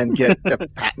try and get a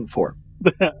patent for.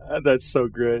 That's so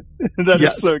good. That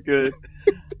is so good.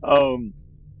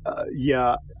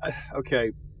 Yeah.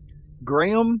 Okay.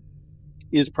 Graham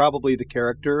is probably the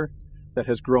character that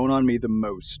has grown on me the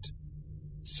most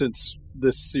since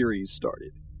this series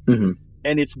started. Mm-hmm.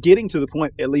 And it's getting to the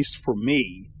point, at least for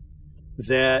me,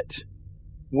 that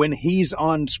when he's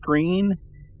on screen,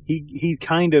 he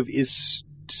kind of is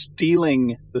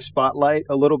stealing the spotlight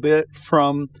a little bit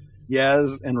from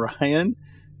Yaz and Ryan,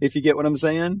 if you get what I'm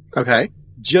saying. Okay.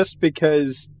 Just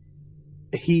because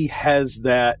he has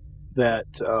that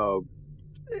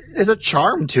there's a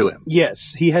charm to him.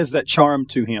 Yes, he has that charm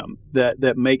to him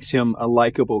that makes him a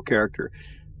likable character.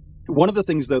 One of the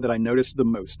things, though, that I noticed the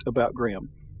most about Graham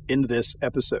in this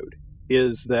episode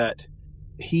is that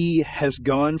he has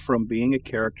gone from being a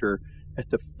character at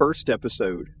the first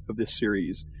episode of this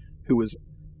series who was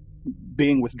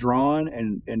being withdrawn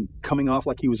and coming off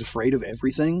like he was afraid of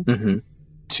everything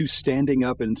to standing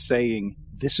up and saying,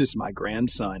 "This is my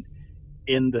grandson,"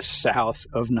 in the South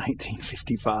of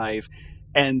 1955,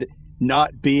 and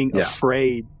not being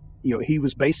afraid. He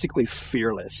was basically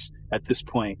fearless at this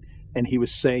point, and he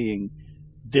was saying,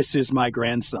 "This is my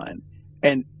grandson."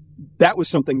 And that was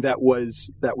something that was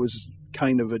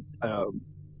kind of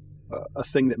a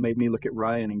thing that made me look at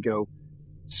Ryan and go,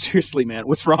 seriously, man,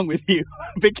 what's wrong with you?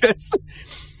 Because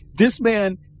this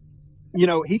man,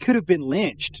 he could have been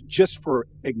lynched just for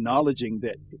acknowledging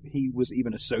that he was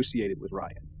even associated with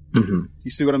Ryan. Mm-hmm.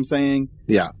 You see what I'm saying?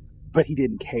 Yeah. But he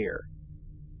didn't care.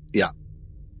 Yeah.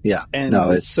 Yeah.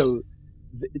 And so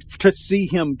to see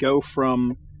him go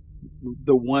from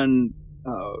the one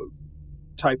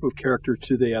type of character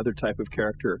to the other type of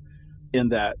character in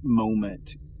that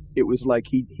moment, it was like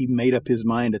he made up his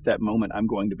mind at that moment, I'm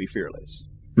going to be fearless.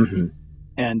 Mm-hmm.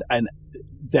 And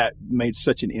that made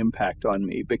such an impact on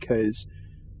me because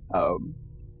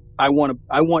I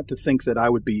want to think that I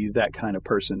would be that kind of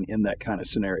person in that kind of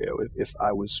scenario if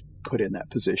I was put in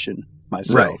that position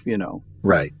myself,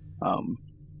 Right.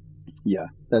 Yeah,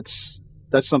 that's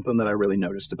something that I really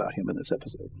noticed about him in this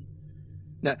episode.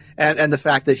 Now, and the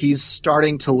fact that he's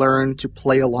starting to learn to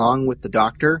play along with the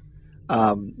doctor,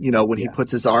 when he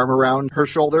puts his arm around her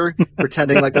shoulder,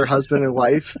 pretending like they're husband and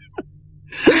wife.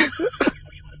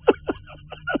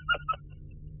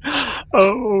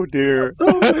 Oh, dear.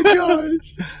 Oh, my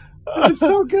gosh. It's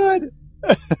so good.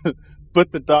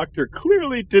 But the doctor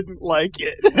clearly didn't like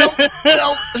it.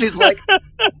 Nope. She's like,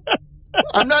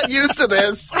 I'm not used to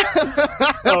this.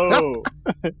 Oh.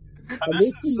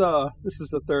 This is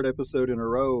the third episode in a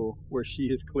row where she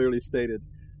has clearly stated,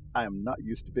 I am not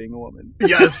used to being a woman.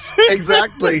 Yes,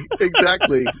 exactly.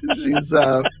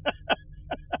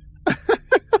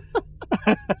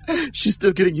 She's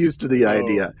still getting used to the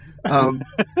idea.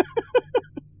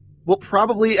 We'll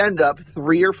probably end up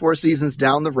 3 or 4 seasons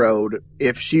down the road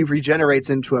if she regenerates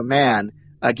into a man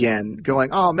again, going,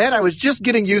 oh man, I was just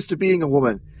getting used to being a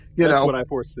woman. That's what I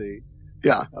foresee.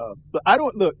 Yeah. But I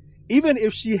don't look, even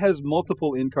if she has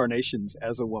multiple incarnations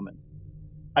as a woman,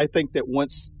 I think that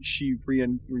once she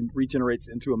regenerates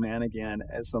into a man again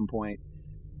at some point,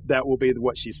 that will be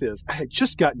what she says. I had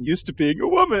just gotten used to being a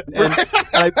woman. And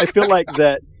I feel like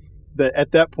that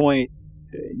at that point,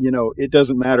 it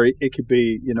doesn't matter. It could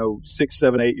be, 6,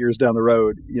 7, 8 years down the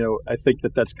road. I think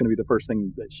that's going to be the first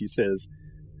thing that she says.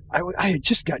 I had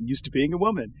just gotten used to being a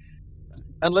woman,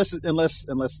 unless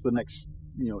the next,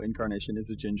 incarnation is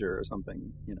a ginger or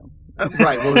something,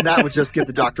 Right. Well, then that would just get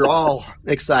the doctor all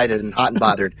excited and hot and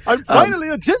bothered. I'm finally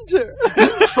a ginger.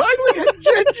 Finally a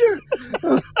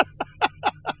ginger.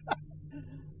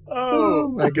 Oh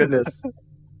my goodness.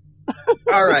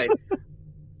 All right.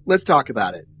 Let's talk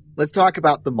about it. Let's talk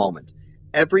about the moment.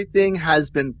 everything has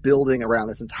been building around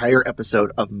this entire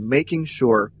episode of making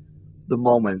sure the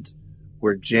moment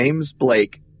where James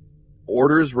Blake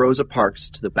orders Rosa Parks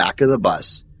to the back of the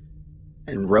bus,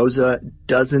 and Rosa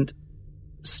doesn't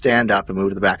stand up and move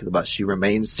to the back of the bus. She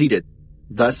remains seated,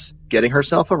 thus getting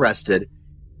herself arrested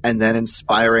and then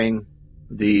inspiring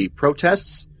the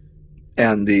protests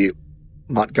and the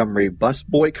Montgomery bus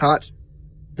boycott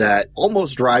that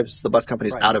almost drives the bus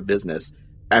companies out of business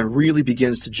and really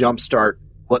begins to jumpstart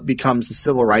what becomes the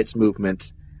civil rights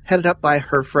movement, headed up by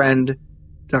her friend,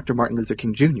 Dr. Martin Luther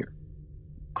King Jr.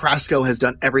 Krasko has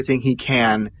done everything he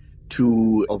can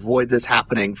to avoid this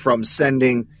happening, from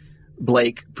sending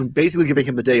Blake, from basically giving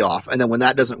him the day off, and then when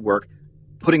that doesn't work,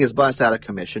 putting his bus out of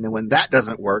commission, and when that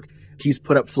doesn't work, he's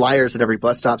put up flyers at every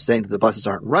bus stop saying that the buses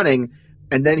aren't running,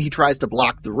 and then he tries to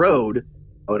block the road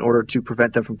in order to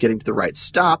prevent them from getting to the right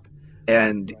stop,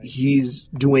 and he's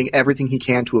doing everything he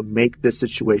can to make this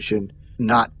situation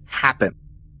not happen.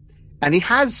 And he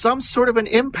has some sort of an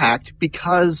impact,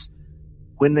 because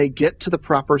when they get to the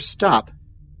proper stop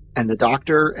and the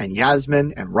doctor and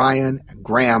Yasmin and Ryan and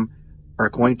Graham are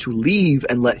going to leave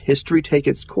and let history take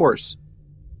its course,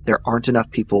 there aren't enough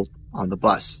people on the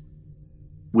bus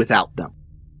without them.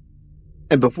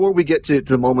 And before we get to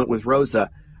the moment with Rosa,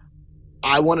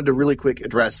 I wanted to really quick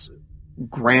address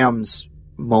Graham's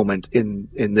moment in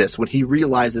this, when he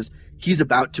realizes he's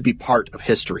about to be part of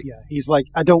history. Yeah, he's like,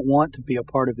 I don't want to be a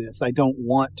part of this. I don't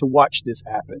want to watch this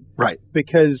happen. Right.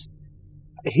 Because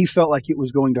he felt like it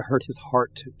was going to hurt his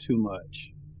heart too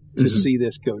much to see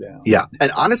this go down. Yeah.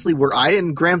 And honestly, were I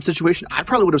in Graham's situation, I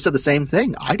probably would have said the same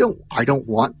thing. I don't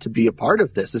want to be a part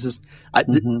of this. This is,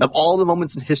 of all the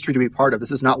moments in history to be part of, this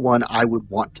is not one I would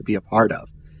want to be a part of.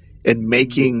 And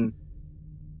making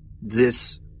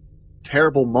this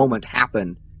terrible moment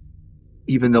happen,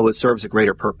 even though it serves a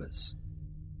greater purpose,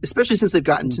 especially since they've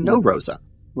gotten to know Rosa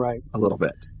a little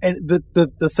bit. And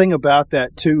the thing about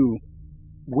that too,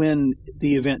 when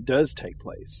the event does take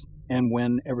place and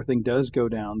when everything does go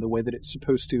down the way that it's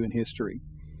supposed to in history,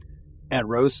 and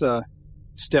Rosa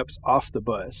steps off the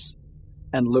bus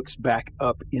and looks back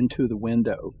up into the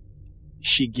window,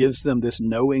 she gives them this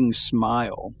knowing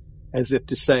smile, as if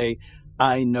to say,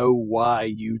 I know why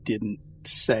you didn't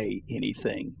say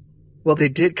anything. Well, they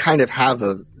did kind of have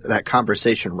that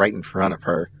conversation right in front of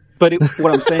her. But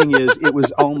what I'm saying is, it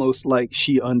was almost like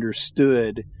she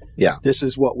understood this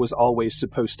is what was always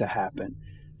supposed to happen.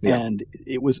 Yeah. And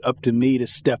it was up to me to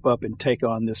step up and take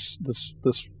on this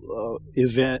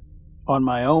event on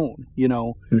my own, you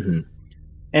know.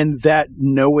 And that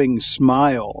knowing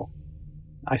smile,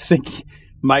 I think,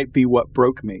 might be what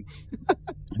broke me.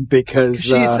 Because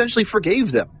she essentially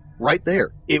forgave them right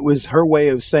there. It was her way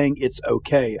of saying, it's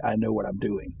okay, I know what I'm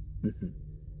doing.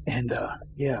 And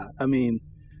I mean,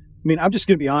 I'm just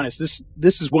going to be honest.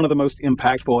 This is one of the most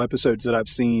impactful episodes that I've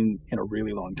seen in a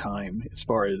really long time, as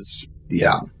far as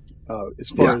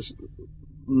as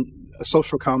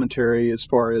social commentary, as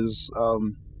far as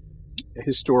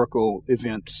historical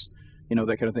events, you know,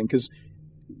 that kind of thing. Because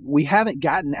we haven't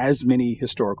gotten as many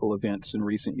historical events in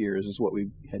recent years as what we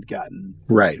had gotten.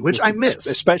 Right, which I miss.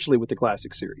 Especially with the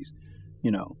classic series,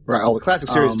 you know. Right, the classic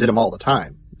series did them all the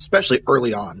time, especially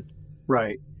early on.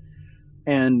 Right.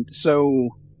 And so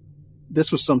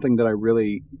this was something that I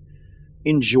really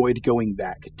enjoyed going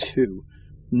back to,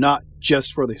 not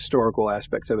just for the historical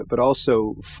aspects of it, but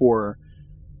also for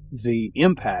the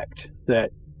impact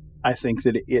that I think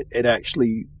that it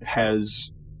actually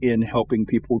has in helping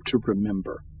people to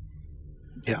remember.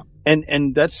 Yeah.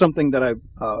 And that's something that I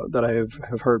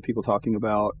have heard people talking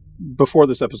about before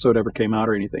this episode ever came out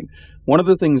or anything. One of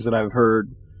the things that I've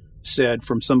heard said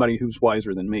from somebody who's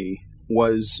wiser than me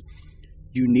was,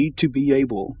 you need to be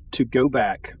able to go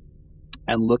back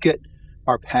and look at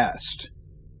our past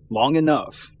long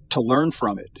enough to learn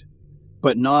from it,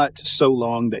 but not so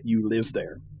long that you live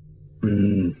there.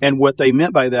 And what they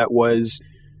meant by that was,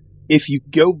 if you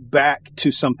go back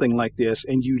to something like this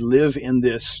and you live in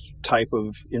this type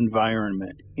of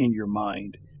environment in your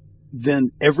mind,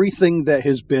 then everything that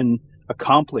has been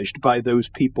accomplished by those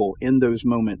people in those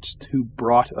moments who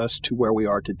brought us to where we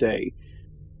are today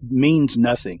means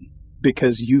nothing,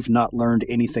 because you've not learned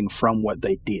anything from what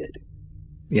they did.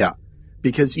 Yeah.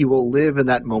 Because you will live in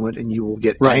that moment and you will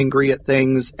get angry at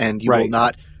things, and you will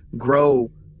not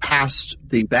grow past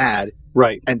the bad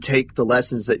and take the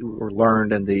lessons that were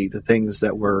learned and the things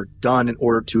that were done in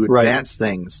order to advance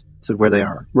things to where they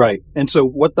are. Right. And so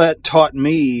what that taught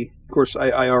me, of course,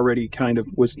 I already kind of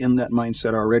was in that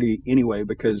mindset already anyway,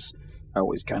 because I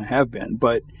always kind of have been.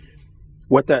 But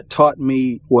what that taught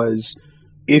me was,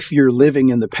 if you're living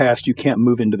in the past, you can't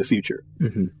move into the future.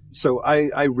 So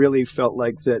I really felt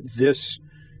like that this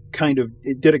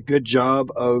it did a good job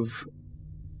of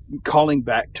calling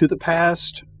back to the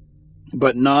past,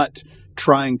 but not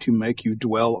trying to make you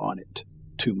dwell on it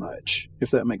too much,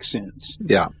 if that makes sense.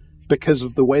 Yeah. Because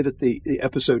of the way that the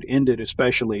episode ended,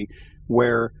 especially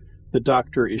where the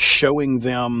Doctor is showing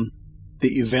them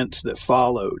the events that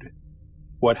followed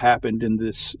what happened in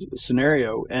this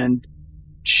scenario and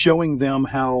showing them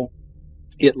how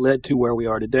it led to where we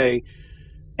are today.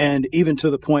 And even to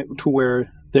the point to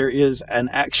where there is an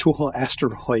actual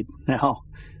asteroid now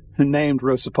named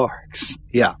Rosa Parks.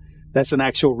 Yeah. That's an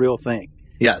actual real thing.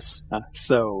 Yes. I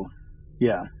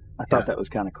thought that was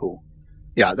kind of cool.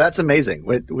 Yeah, that's amazing.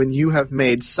 When you have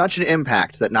made such an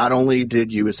impact that not only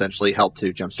did you essentially help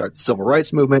to jumpstart the civil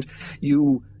rights movement,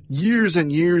 you, years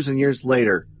and years and years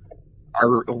later,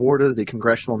 are awarded the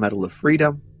Congressional Medal of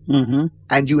Freedom,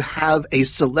 and you have a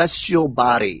celestial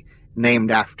body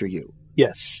named after you.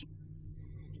 Yes.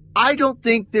 I don't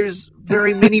think there's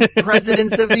very many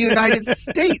presidents of the United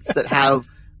States that have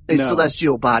a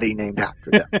celestial body named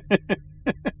after them.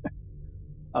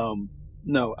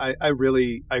 No,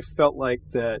 I felt like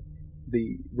that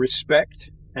the respect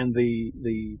and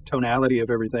the tonality of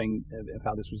everything and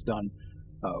how this was done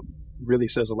really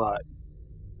says a lot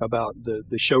about the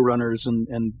showrunners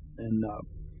and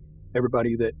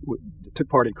everybody that took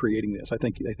part in creating this. I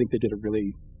think they did a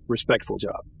really respectful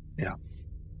job. Yeah.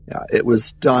 Yeah, it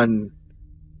was done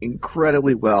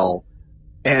incredibly well.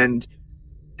 And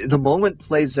the moment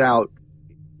plays out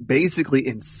basically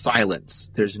in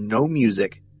silence. There's no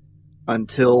music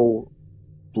until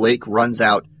Blake runs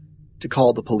out to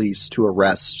call the police to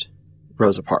arrest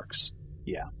Rosa Parks.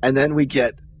 Yeah. And then we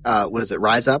get, what is it,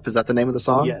 Rise Up? Is that the name of the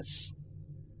song? Yes.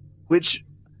 Which,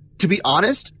 to be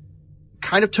honest,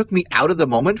 kind of took me out of the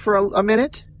moment for a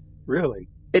minute. Really?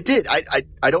 It did.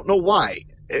 I don't know why.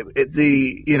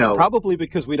 Probably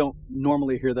because we don't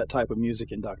normally hear that type of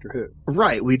music in Doctor Who.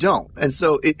 Right, we don't. And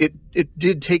so it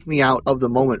did take me out of the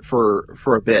moment for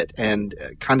a bit and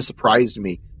kind of surprised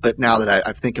me. But now that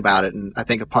I think about it and I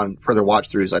think upon further watch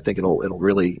throughs, I think it'll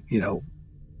really,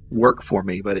 work for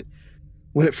me. But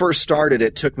when it first started,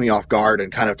 it took me off guard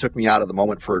and kind of took me out of the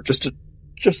moment for just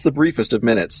the briefest of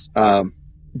minutes.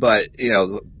 But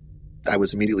I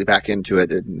was immediately back into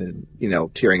it and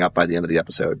tearing up by the end of the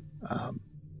episode.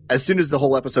 As soon as the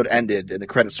whole episode ended and the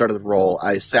credits started to roll,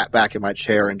 I sat back in my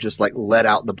chair and just let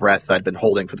out the breath I'd been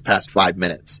holding for the past 5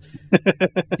 minutes,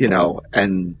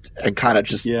 and kind of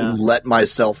just let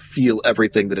myself feel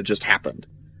everything that had just happened.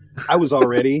 I was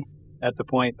already at the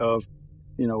point of,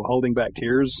 holding back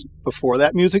tears before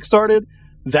that music started.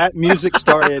 That music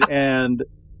started and,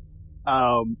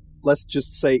 let's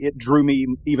just say it drew me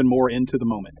even more into the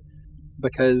moment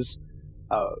because,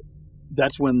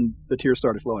 that's when the tears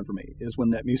started flowing for me, is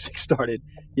when that music started.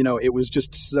 It was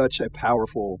just such a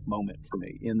powerful moment for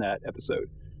me in that episode.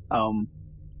 And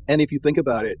if you think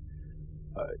about it,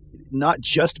 not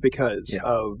just because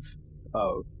of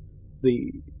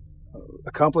the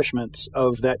accomplishments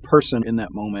of that person in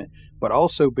that moment, but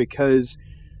also because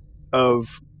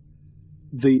of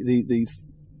the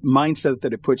mindset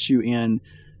that it puts you in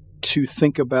to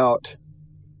think about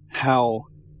how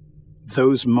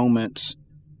those moments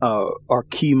are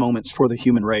key moments for the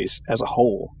human race as a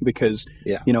whole, because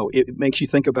it makes you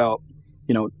think about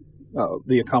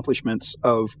the accomplishments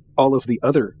of all of the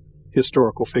other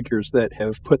historical figures that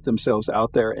have put themselves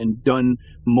out there and done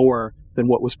more than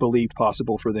what was believed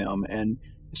possible for them. And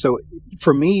so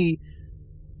for me,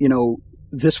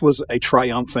 this was a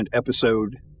triumphant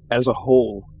episode as a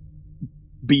whole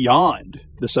beyond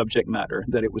the subject matter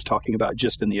that it was talking about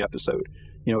just in the episode.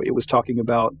 It was talking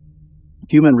about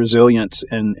human resilience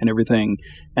and everything,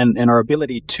 and our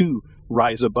ability to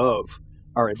rise above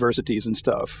our adversities and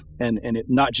stuff, and it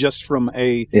not just from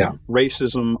a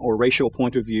racism or racial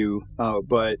point of view,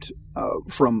 but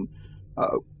from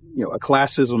a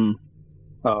classism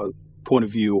point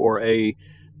of view, or a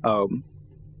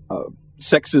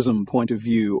sexism point of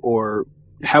view, or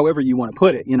however you want to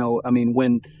put it.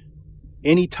 When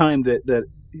any time that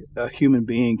a human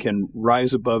being can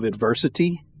rise above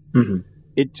adversity. Mm-hmm.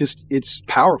 It's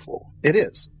powerful. It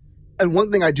is. And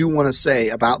one thing I do want to say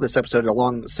about this episode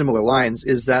along similar lines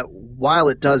is that while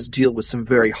it does deal with some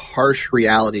very harsh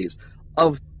realities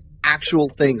of actual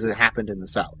things that happened in the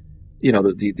South,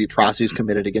 the atrocities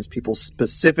committed against people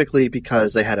specifically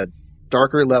because they had a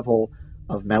darker level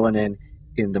of melanin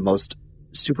in the most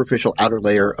superficial outer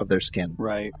layer of their skin.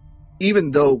 Right.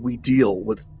 Even though we deal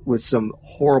with some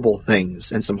horrible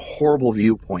things and some horrible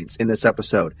viewpoints in this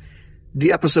episode,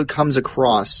 the episode comes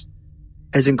across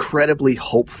as incredibly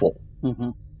hopeful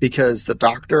because the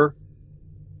Doctor,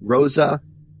 Rosa,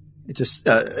 just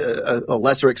a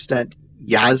lesser extent,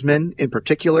 Yasmin in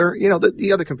particular,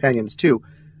 the other companions too,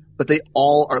 but they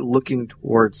all are looking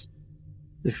towards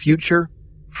the future,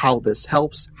 how this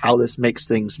helps, how this makes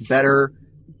things better,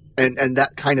 and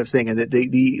that kind of thing. And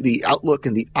the outlook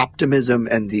and the optimism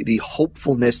and the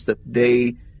hopefulness that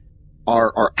they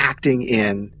are acting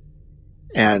in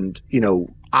and,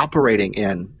 operating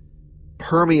in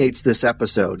permeates this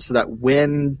episode, so that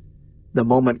when the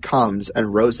moment comes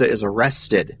and Rosa is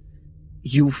arrested,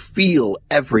 you feel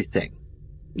everything.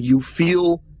 You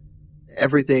feel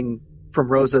everything from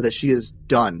Rosa that she has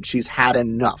done. She's had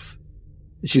enough.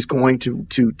 She's going to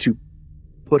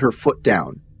put her foot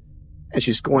down, and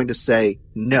she's going to say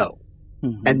no.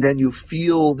 Mm-hmm. And then you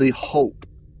feel the hope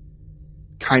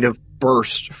kind of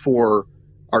burst for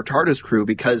our TARDIS crew,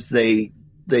 because they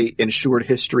ensured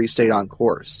history stayed on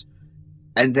course.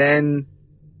 And then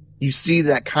you see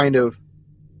that kind of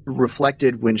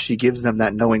reflected when she gives them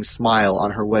that knowing smile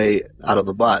on her way out of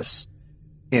the bus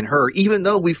in her, even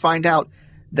though we find out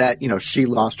that, she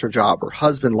lost her job, her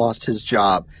husband lost his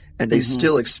job, and they mm-hmm.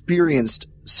 still experienced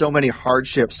so many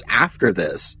hardships after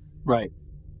this. Right.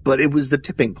 But it was the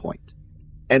tipping point.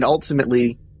 And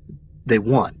ultimately, they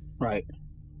won. Right.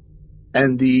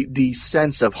 And the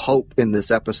sense of hope in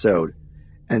this episode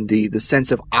and the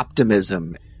sense of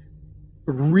optimism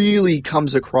really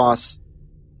comes across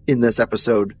in this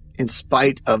episode, in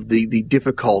spite of the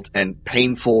difficult and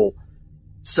painful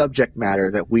subject matter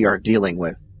that we are dealing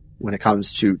with when it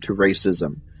comes to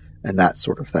racism and that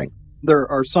sort of thing. There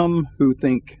are some who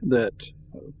think that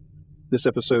this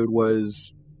episode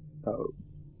was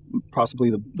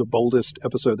possibly the boldest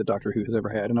episode that Doctor Who has ever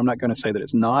had, and I'm not going to say that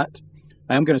it's not.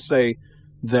 I am going to say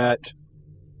that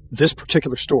this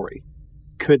particular story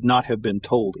could not have been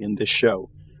told in this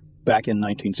show back in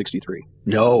 1963.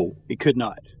 No. It could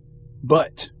not.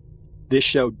 But this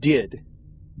show did,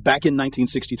 back in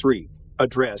 1963,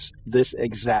 address this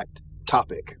exact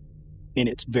topic in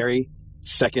its very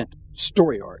second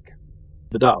story arc,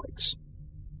 The Daleks.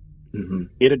 Mm-hmm.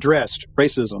 It addressed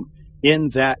racism in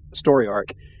that story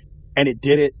arc, and it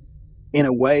did it in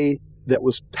a way that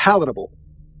was palatable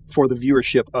for the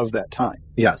viewership of that time.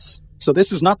 Yes. So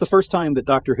this is not the first time that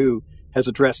Doctor Who has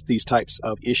addressed these types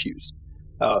of issues.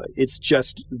 It's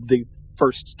just the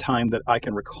first time that I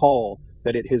can recall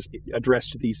that it has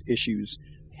addressed these issues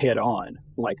head on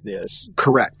like this.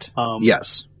 Correct.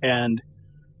 Yes. And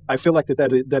I feel like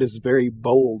that is very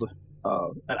bold.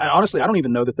 And honestly, I don't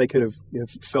even know that they could have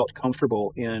felt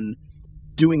comfortable in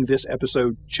doing this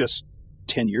episode just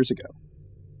 10 years ago.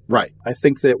 Right. I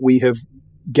think that we have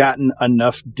gotten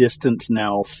enough distance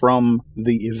now from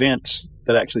the events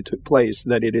that actually took place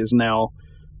that it is now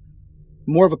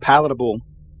more of a palatable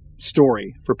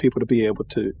story for people to be able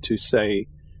to say,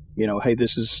 hey,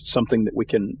 this is something that we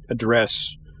can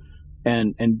address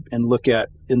and look at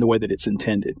in the way that it's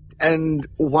intended. And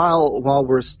while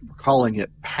we're calling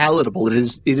it palatable, it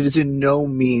is in no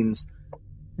means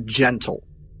gentle.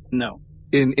 No.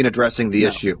 In addressing the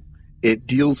issue. It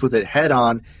deals with it head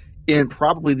on in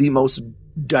probably the most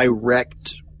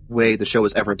direct way the show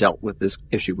has ever dealt with this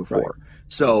issue before. Right.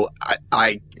 So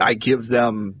I give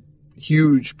them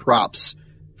huge props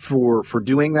for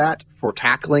doing that, for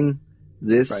tackling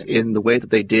this in the way that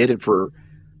they did, and for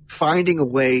finding a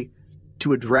way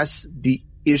to address the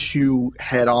issue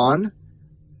head on.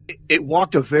 It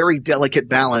walked a very delicate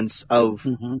balance of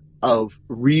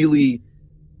really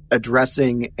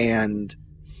addressing and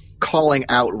calling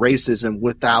out racism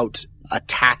without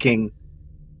attacking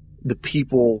the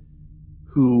people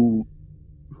who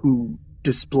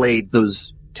displayed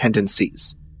those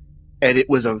tendencies. And it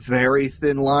was a very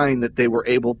thin line that they were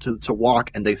able to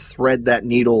walk, and they thread that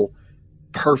needle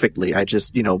perfectly. I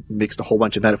just, mixed a whole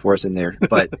bunch of metaphors in there,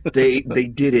 but they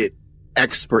did it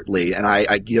expertly, and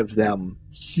I give them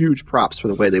huge props for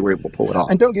the way they were able to pull it off.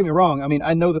 And don't get me wrong, I mean,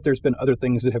 I know that there's been other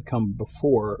things that have come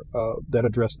before that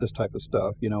address this type of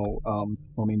stuff.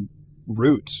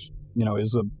 Roots,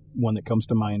 is a one that comes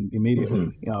to mind immediately.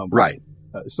 Mm-hmm. Right.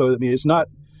 So, I mean, it's not,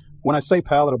 when I say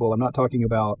palatable, I'm not talking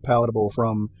about palatable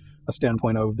from a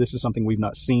standpoint of this is something we've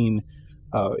not seen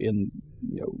in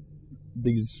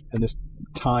this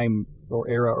time or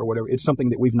era or whatever. It's something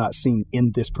that we've not seen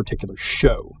in this particular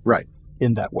show. Right.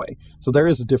 In that way. So there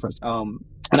is a difference. And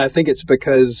I think it's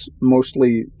because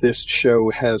mostly this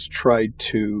show has tried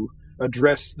to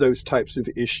address those types of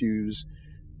issues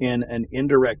in an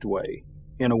indirect way,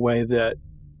 in a way that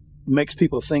makes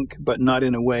people think, but not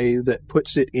in a way that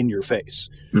puts it in your face.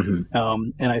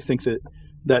 Mm-hmm. And I think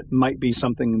that might be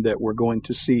something that we're going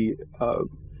to see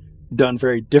done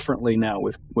very differently now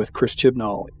with Chris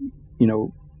Chibnall.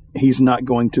 He's not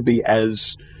going to be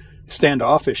as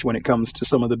standoffish when it comes to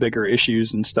some of the bigger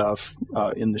issues and stuff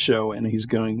in the show, and he's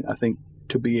going, I think,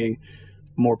 to be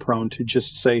more prone to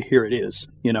just say, here it is,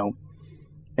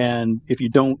 and if you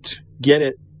don't get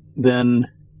it, then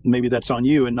maybe that's on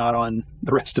you and not on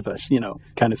the rest of us,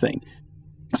 kind of thing.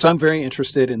 So I'm very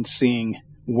interested in seeing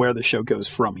where the show goes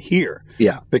from here.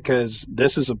 Yeah. Because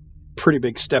this is a pretty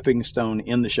big stepping stone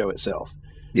in the show itself.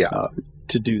 Yeah.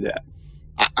 To do that.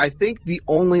 I think the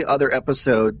only other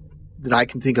episode that I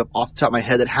can think of off the top of my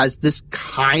head that has this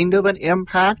kind of an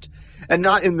impact, and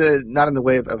not in the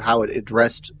way of how it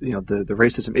addressed, the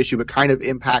racism issue, but kind of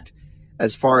impact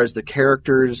as far as the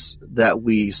characters that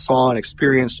we saw and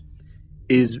experienced,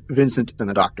 is Vincent and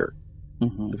the Doctor.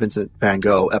 The Vincent Van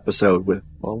Gogh episode with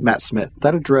Matt Smith.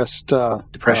 That addressed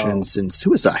depression and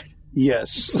suicide.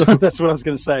 Yes, that's what I was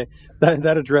going to say.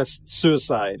 That addressed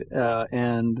suicide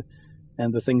and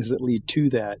the things that lead to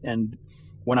that. And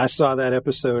when I saw that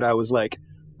episode, I was like,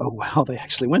 oh, wow, they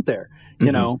actually went there,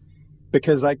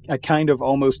 because I kind of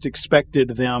almost expected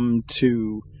them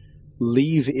to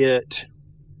leave it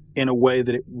in a way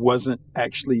that it wasn't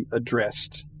actually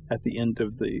addressed at the end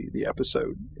of the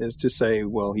episode, is to say,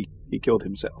 well, he killed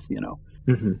himself,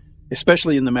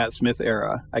 Especially in the Matt Smith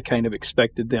era, I kind of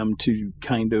expected them to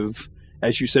kind of,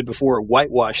 as you said before,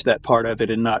 whitewash that part of it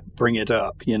and not bring it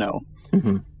up,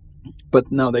 But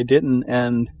no, they didn't.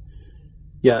 And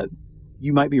yeah,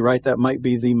 you might be right. That might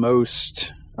be the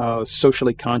most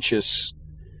socially conscious,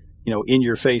 in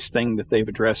your face thing that they've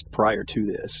addressed prior to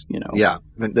this, Yeah. I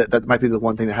mean, that might be the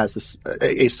one thing that has this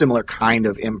a similar kind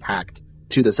of impact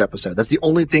to this episode. That's the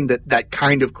only thing that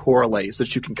kind of correlates,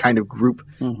 that you can kind of group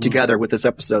together with this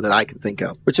episode that I can think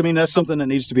of. Which, I mean, that's something that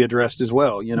needs to be addressed as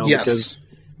well, Yes. Because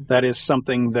that is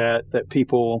something that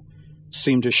people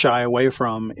seem to shy away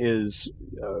from, is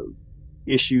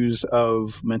issues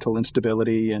of mental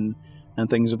instability and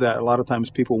things of that. A lot of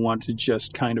times people want to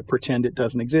just kind of pretend it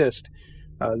doesn't exist.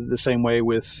 The same way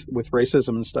with racism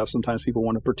and stuff. Sometimes people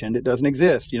want to pretend it doesn't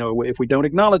exist. If we don't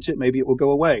acknowledge it, maybe it will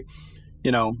go away.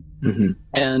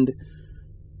 And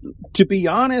to be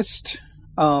honest,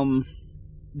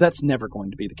 that's never going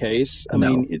to be the case. I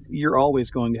mean, you're always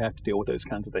going to have to deal with those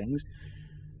kinds of things.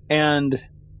 And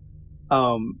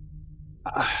I'm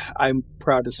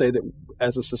proud to say that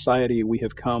as a society, we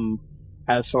have come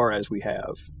as far as we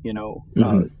have.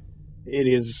 It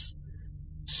is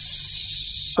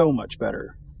so much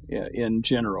better in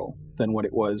general than what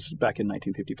it was back in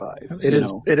 1955.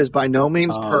 It is by no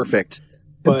means perfect.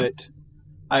 But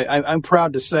I'm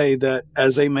proud to say that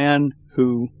as a man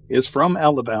who is from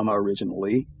Alabama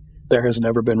originally, there has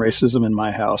never been racism in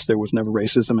my house. There was never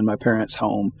racism in my parents'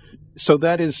 home. So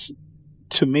that is,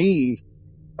 to me,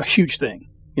 a huge thing,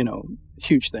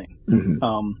 huge thing.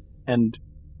 And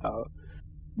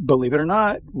believe it or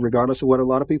not, regardless of what a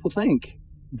lot of people think,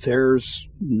 there's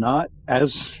not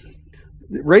as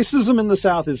racism in the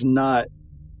South is not.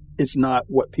 It's not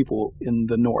what people in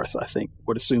the North, I think,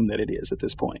 would assume that it is at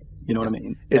this point. You know what I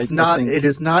mean? It's not. It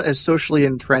is not as socially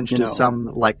entrenched as some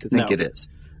like to think it is.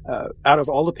 Out of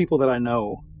all the people that I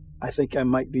know, I think I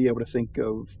might be able to think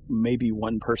of maybe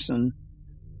one person,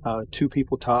 two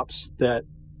people tops, that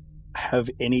have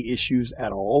any issues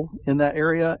at all in that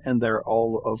area, and they're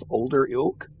all of older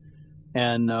ilk,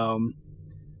 and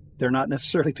they're not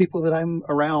necessarily people that I'm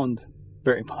around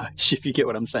very much, if you get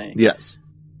what I'm saying. Yes.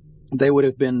 They would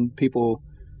have been people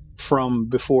from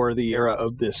before the era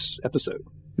of this episode.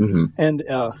 And,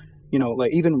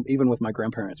 like even with my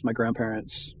grandparents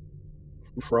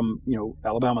from,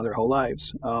 Alabama their whole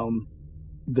lives,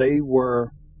 they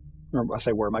were, or I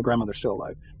say were, my grandmother's still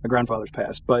alive. My grandfather's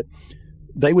passed, but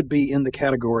they would be in the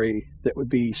category that would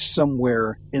be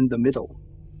somewhere in the middle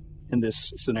in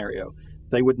this scenario.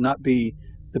 They would not be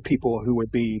the people who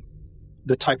would be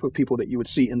the type of people that you would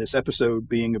see in this episode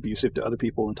being abusive to other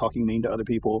people and talking mean to other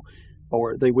people,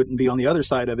 or they wouldn't be on the other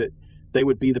side of it. They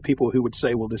would be the people who would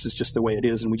say, well, this is just the way it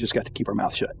is, and we just got to keep our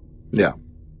mouth shut. Yeah.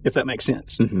 If that makes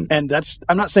sense. And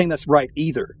I'm not saying that's right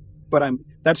either, but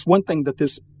that's one thing that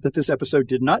this episode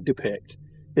did not depict,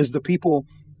 is the people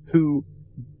who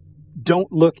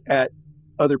don't look at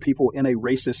other people in a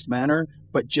racist manner,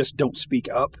 but just don't speak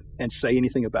up and say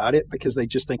anything about it because they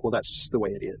just think, well, that's just the way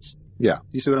it is. Yeah.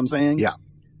 You see what I'm saying? Yeah.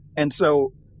 And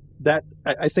so that,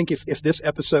 I think if this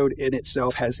episode in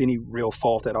itself has any real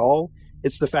fault at all,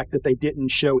 it's the fact that they didn't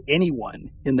show anyone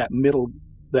in that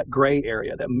gray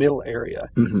area, that middle area,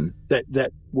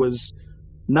 that was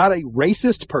not a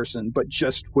racist person, but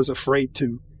just was afraid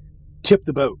to tip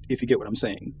the boat, if you get what I'm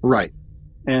saying. Right.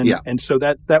 And so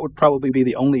that would probably be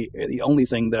the only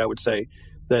thing that I would say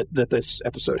that this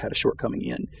episode had a shortcoming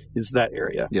in, is that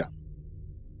area. Yeah.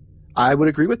 I would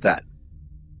agree with that.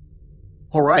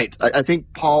 All right. I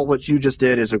think, Paul, what you just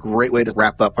did is a great way to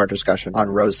wrap up our discussion on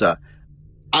Rosa.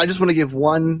 I just want to give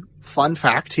one fun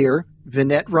fact here.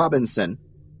 Vinette Robinson,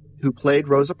 who played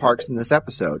Rosa Parks in this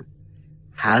episode,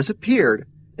 has appeared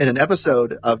in an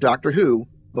episode of Doctor Who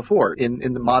before in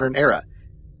the modern era.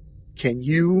 Did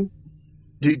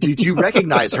you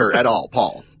recognize her at all,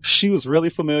 Paul? She was really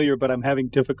familiar, but I'm having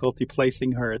difficulty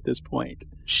placing her at this point.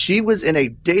 She was in a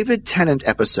David Tennant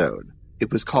episode.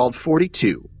 It was called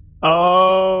 42.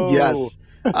 Oh! Yes.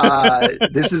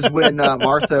 This is when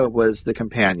Martha was the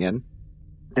companion,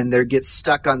 and they get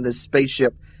stuck on this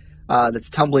spaceship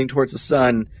that's tumbling towards the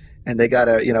sun, and they got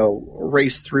to,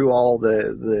 race through all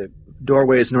the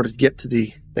doorways in order to get to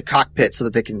the cockpit so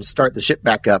that they can start the ship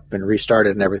back up and restart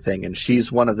it and everything. And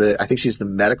she's I think she's the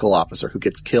medical officer who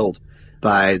gets killed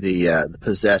by the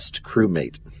possessed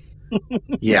crewmate.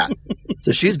 Yeah.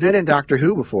 So she's been in Doctor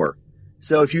Who before.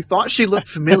 So if you thought she looked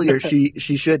familiar, she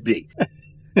should be.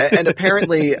 And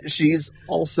apparently she's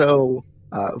also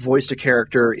voiced a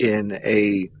character in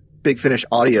a Big Finish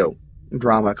audio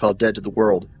drama called Dead to the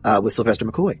World with Sylvester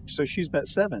McCoy. So she's met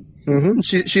 7. Mm-hmm.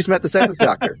 She's met the 7th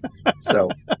Doctor. So,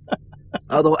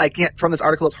 although I can't, from this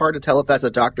article, it's hard to tell if that's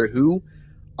a Doctor Who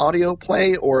audio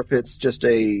play or if it's just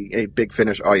a Big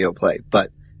Finish audio play.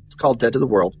 But it's called Dead to the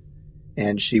World,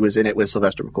 and she was in it with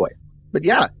Sylvester McCoy. But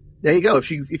yeah, there you go.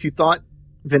 If you thought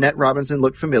Vinette Robinson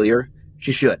looked familiar,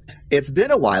 she should. It's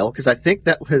been a while, because I think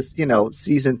that was,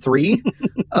 season 3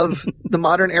 of the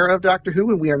modern era of Doctor Who,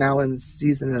 and we are now in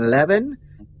season 11.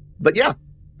 But yeah,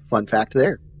 fun fact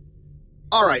there.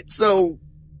 All right, so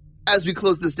as we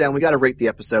close this down, we got to rate the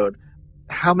episode.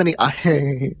 How many...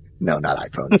 No, not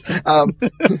iPhones.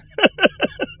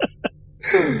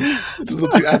 It's a little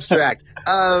too abstract.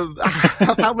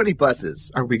 How many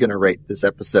buses are we going to rate this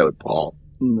episode, Paul?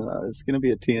 No, it's going to be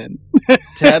a 10.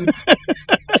 10?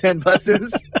 10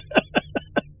 buses?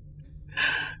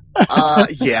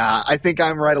 Yeah, I think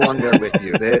I'm right along there with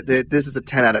you. This is a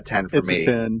 10 out of 10 for me. It's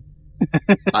a 10.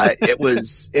 It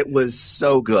was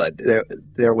so good.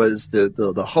 There was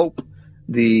the hope,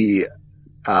 the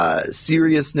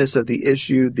seriousness of the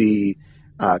issue, the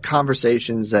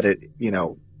conversations that it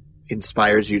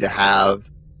inspires you to have.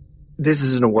 This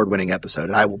is an award-winning episode,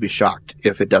 and I will be shocked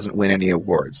if it doesn't win any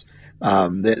awards.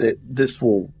 This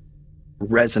will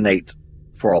resonate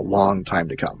for a long time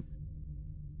to come.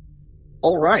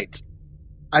 All right.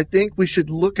 I think we should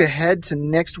look ahead to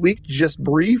next week just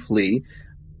briefly.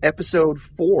 Episode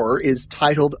 4 is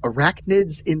titled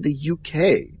Arachnids in the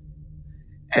UK.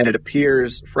 And it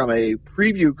appears from a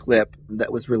preview clip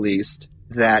that was released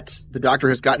that the Doctor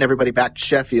has gotten everybody back to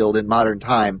Sheffield in modern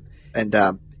time and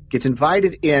gets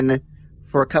invited in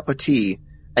for a cup of tea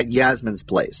at Yasmin's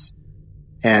place.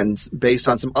 And based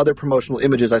on some other promotional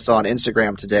images I saw on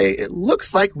Instagram today, it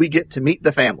looks like we get to meet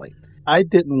the family. I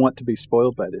didn't want to be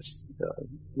spoiled by this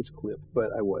clip, but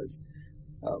I was.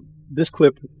 This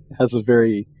clip has a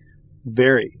very,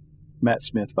 very Matt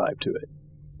Smith vibe to it.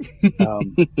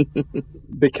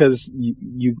 Because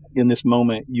you in this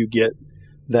moment, you get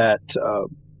that,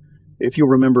 if you'll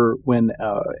remember when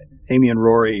Amy and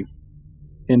Rory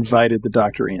invited the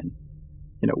Doctor in,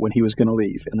 when he was going to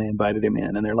leave, and they invited him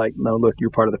in, and they're like, no, look,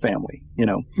 you're part of the family,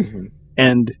 Mm-hmm.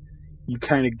 And you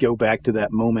kind of go back to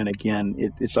that moment again.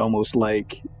 It's almost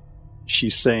like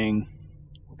she's saying,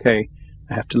 okay,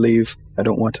 I have to leave. I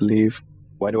don't want to leave.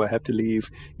 Why do I have to leave?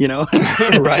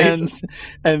 Right.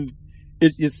 And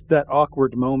it's that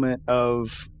awkward moment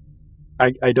of,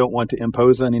 I don't want to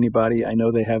impose on anybody. I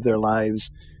know they have their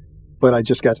lives, but I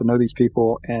just got to know these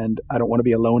people, and I don't want to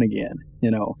be alone again,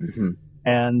 Mm-hmm.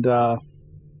 And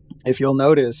if you'll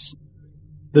notice,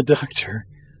 the Doctor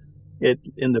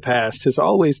in the past has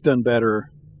always done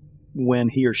better when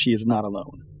he or she is not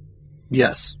alone.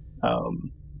 Yes.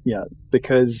 Yeah,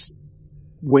 because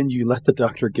when you let the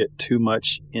Doctor get too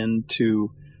much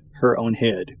into her own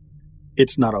head,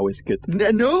 it's not always a good thing.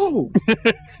 No,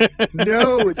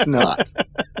 no, it's not.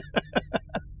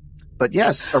 But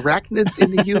yes, Arachnids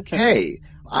in the UK.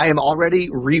 I am already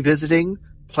revisiting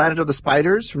Planet of the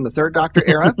Spiders from the Third Doctor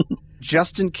era,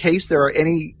 just in case there are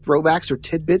any throwbacks or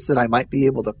tidbits that I might be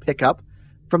able to pick up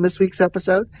from this week's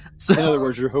episode. So, in other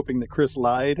words, you're hoping that Chris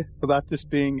lied about this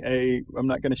being I'm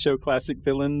not going to show classic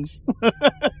villains.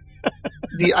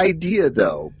 The idea,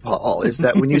 though, Paul, is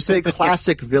that when you say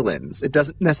classic villains, it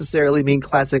doesn't necessarily mean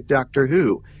classic Doctor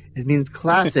Who. It means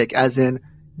classic as in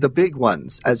the big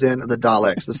ones, as in the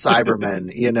Daleks, the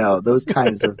Cybermen, those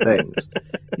kinds of things.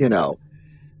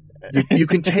 You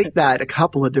can take that a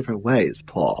couple of different ways,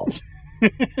 Paul.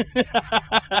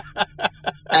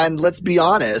 And let's be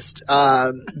honest,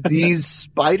 these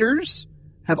spiders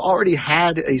have already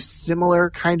had a similar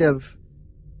kind of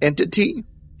entity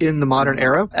in the modern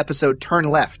era, episode Turn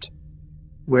Left,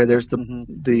 where there's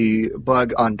the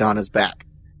bug on Donna's back.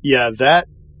 Yeah,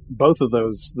 both of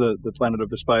those, the Planet of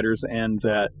the Spiders and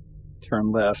that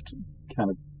Turn Left, kind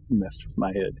of messed with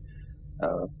my head.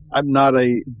 I'm not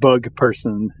a bug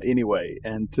person anyway,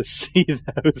 and to see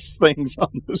those things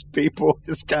on those people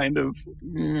just kind of,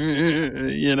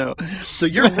 So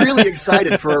you're really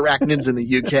excited for arachnids in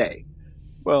the UK.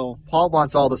 Well, Paul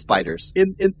wants all the spiders.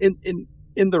 In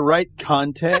the right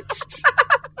context,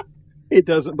 it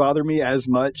doesn't bother me as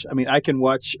much. I mean, I can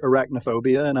watch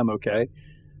Arachnophobia and I'm okay,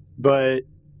 but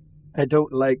I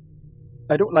don't like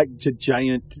the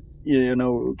giant,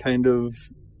 kind of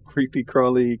creepy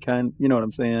crawly kind. You know what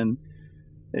I'm saying?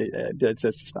 That's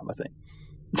just not my thing.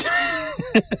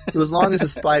 So as long as the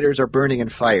spiders are burning in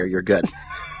fire, you're good.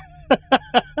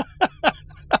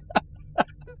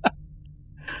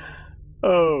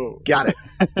 Oh, got it.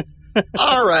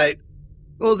 All right.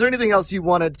 Well, is there anything else you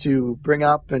wanted to bring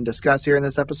up and discuss here in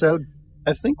this episode?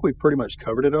 I think we pretty much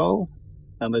covered it all,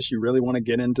 unless you really want to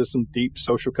get into some deep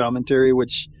social commentary,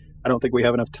 which I don't think we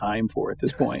have enough time for at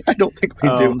this point. I don't think we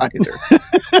do either.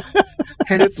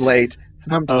 And it's late,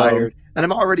 and I'm tired, and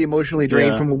I'm already emotionally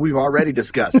drained from what we've already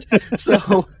discussed.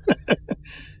 So,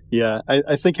 yeah,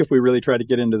 I think if we really try to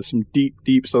get into some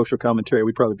deep social commentary,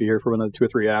 we'd probably be here for another 2 or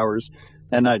 3 hours,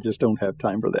 and I just don't have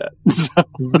time for that. So.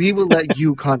 We will let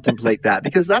you contemplate that,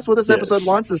 because that's what this episode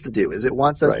wants us to do, is it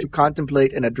wants us to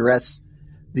contemplate and address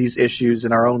these issues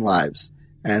in our own lives,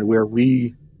 and where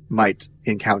we might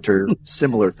encounter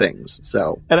similar things.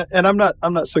 So, and I'm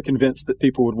not so convinced that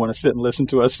people would want to sit and listen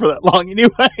to us for that long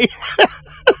anyway.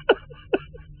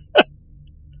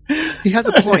 He has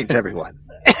a point, everyone.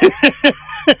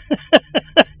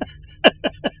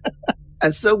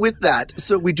 And so with that,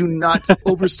 so we do not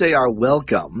overstay our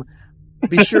welcome,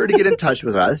 be sure to get in touch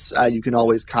with us. You can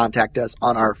always contact us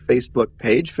on our Facebook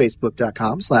page,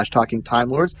 facebook.com/Talking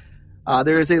Timelords.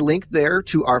 There is a link there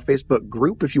to our Facebook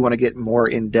group if you want to get more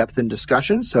in-depth in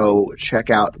discussion, so check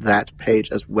out that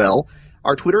page as well.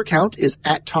 Our Twitter account is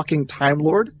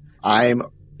 @TalkingTimeLord. I'm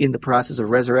in the process of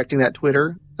resurrecting that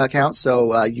Twitter account,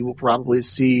 so you will probably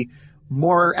see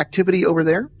more activity over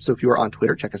there. So if you are on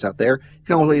Twitter, check us out there. You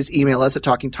can always email us at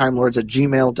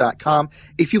talkingtimelords@gmail.com.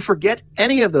 If you forget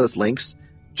any of those links,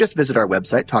 just visit our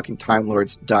website,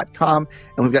 talkingtimelords.com,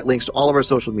 and we've got links to all of our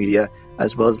social media,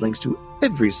 as well as links to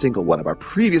every single one of our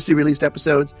previously released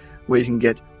episodes, where you can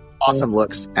get awesome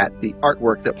looks at the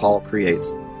artwork that Paul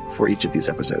creates for each of these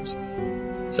episodes.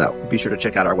 So be sure to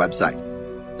check out our website.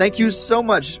 Thank you so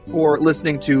much for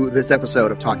listening to this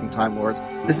episode of Talking Time Lords.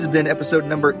 This has been episode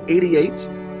number 88,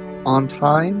 On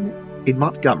Time in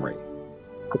Montgomery.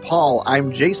 For Paul,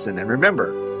 I'm Jason, and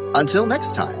remember, until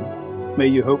next time, may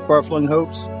you hope far-flung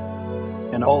hopes,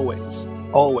 and always,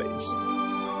 always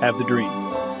have the dream.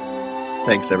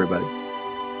 Thanks, everybody.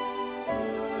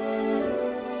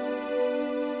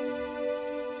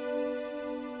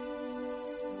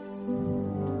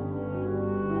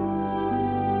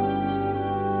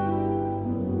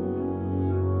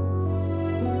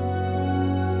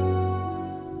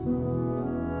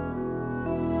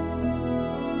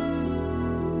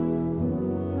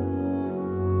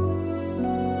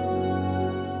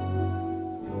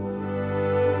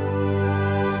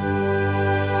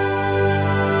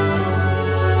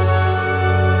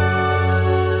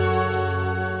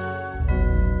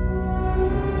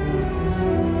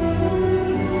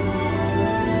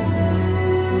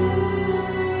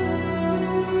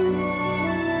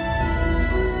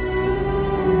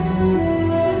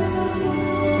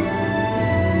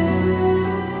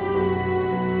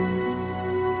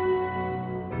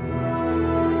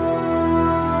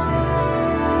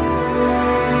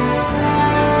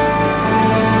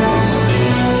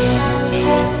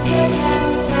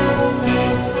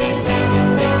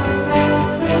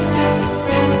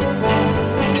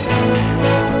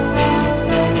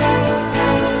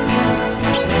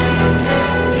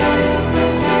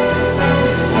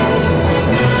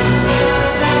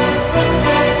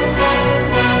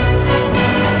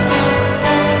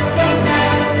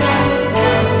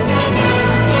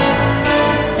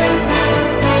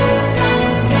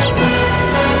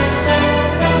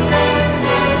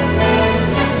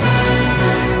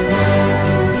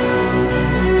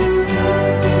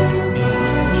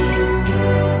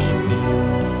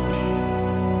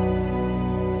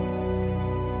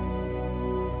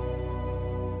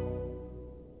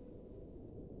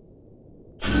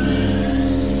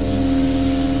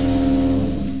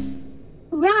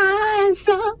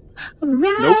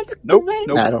 Nope.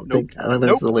 I don't think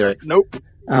that's the lyrics. Nope.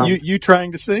 You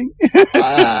trying to sing?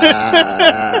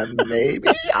 Maybe.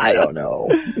 I don't know.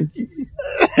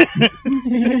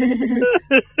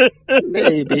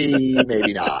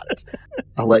 Maybe not.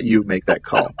 I'll let you make that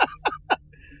call.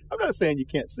 I'm not saying you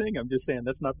can't sing. I'm just saying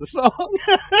that's not the song.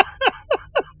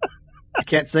 I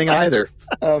can't sing either.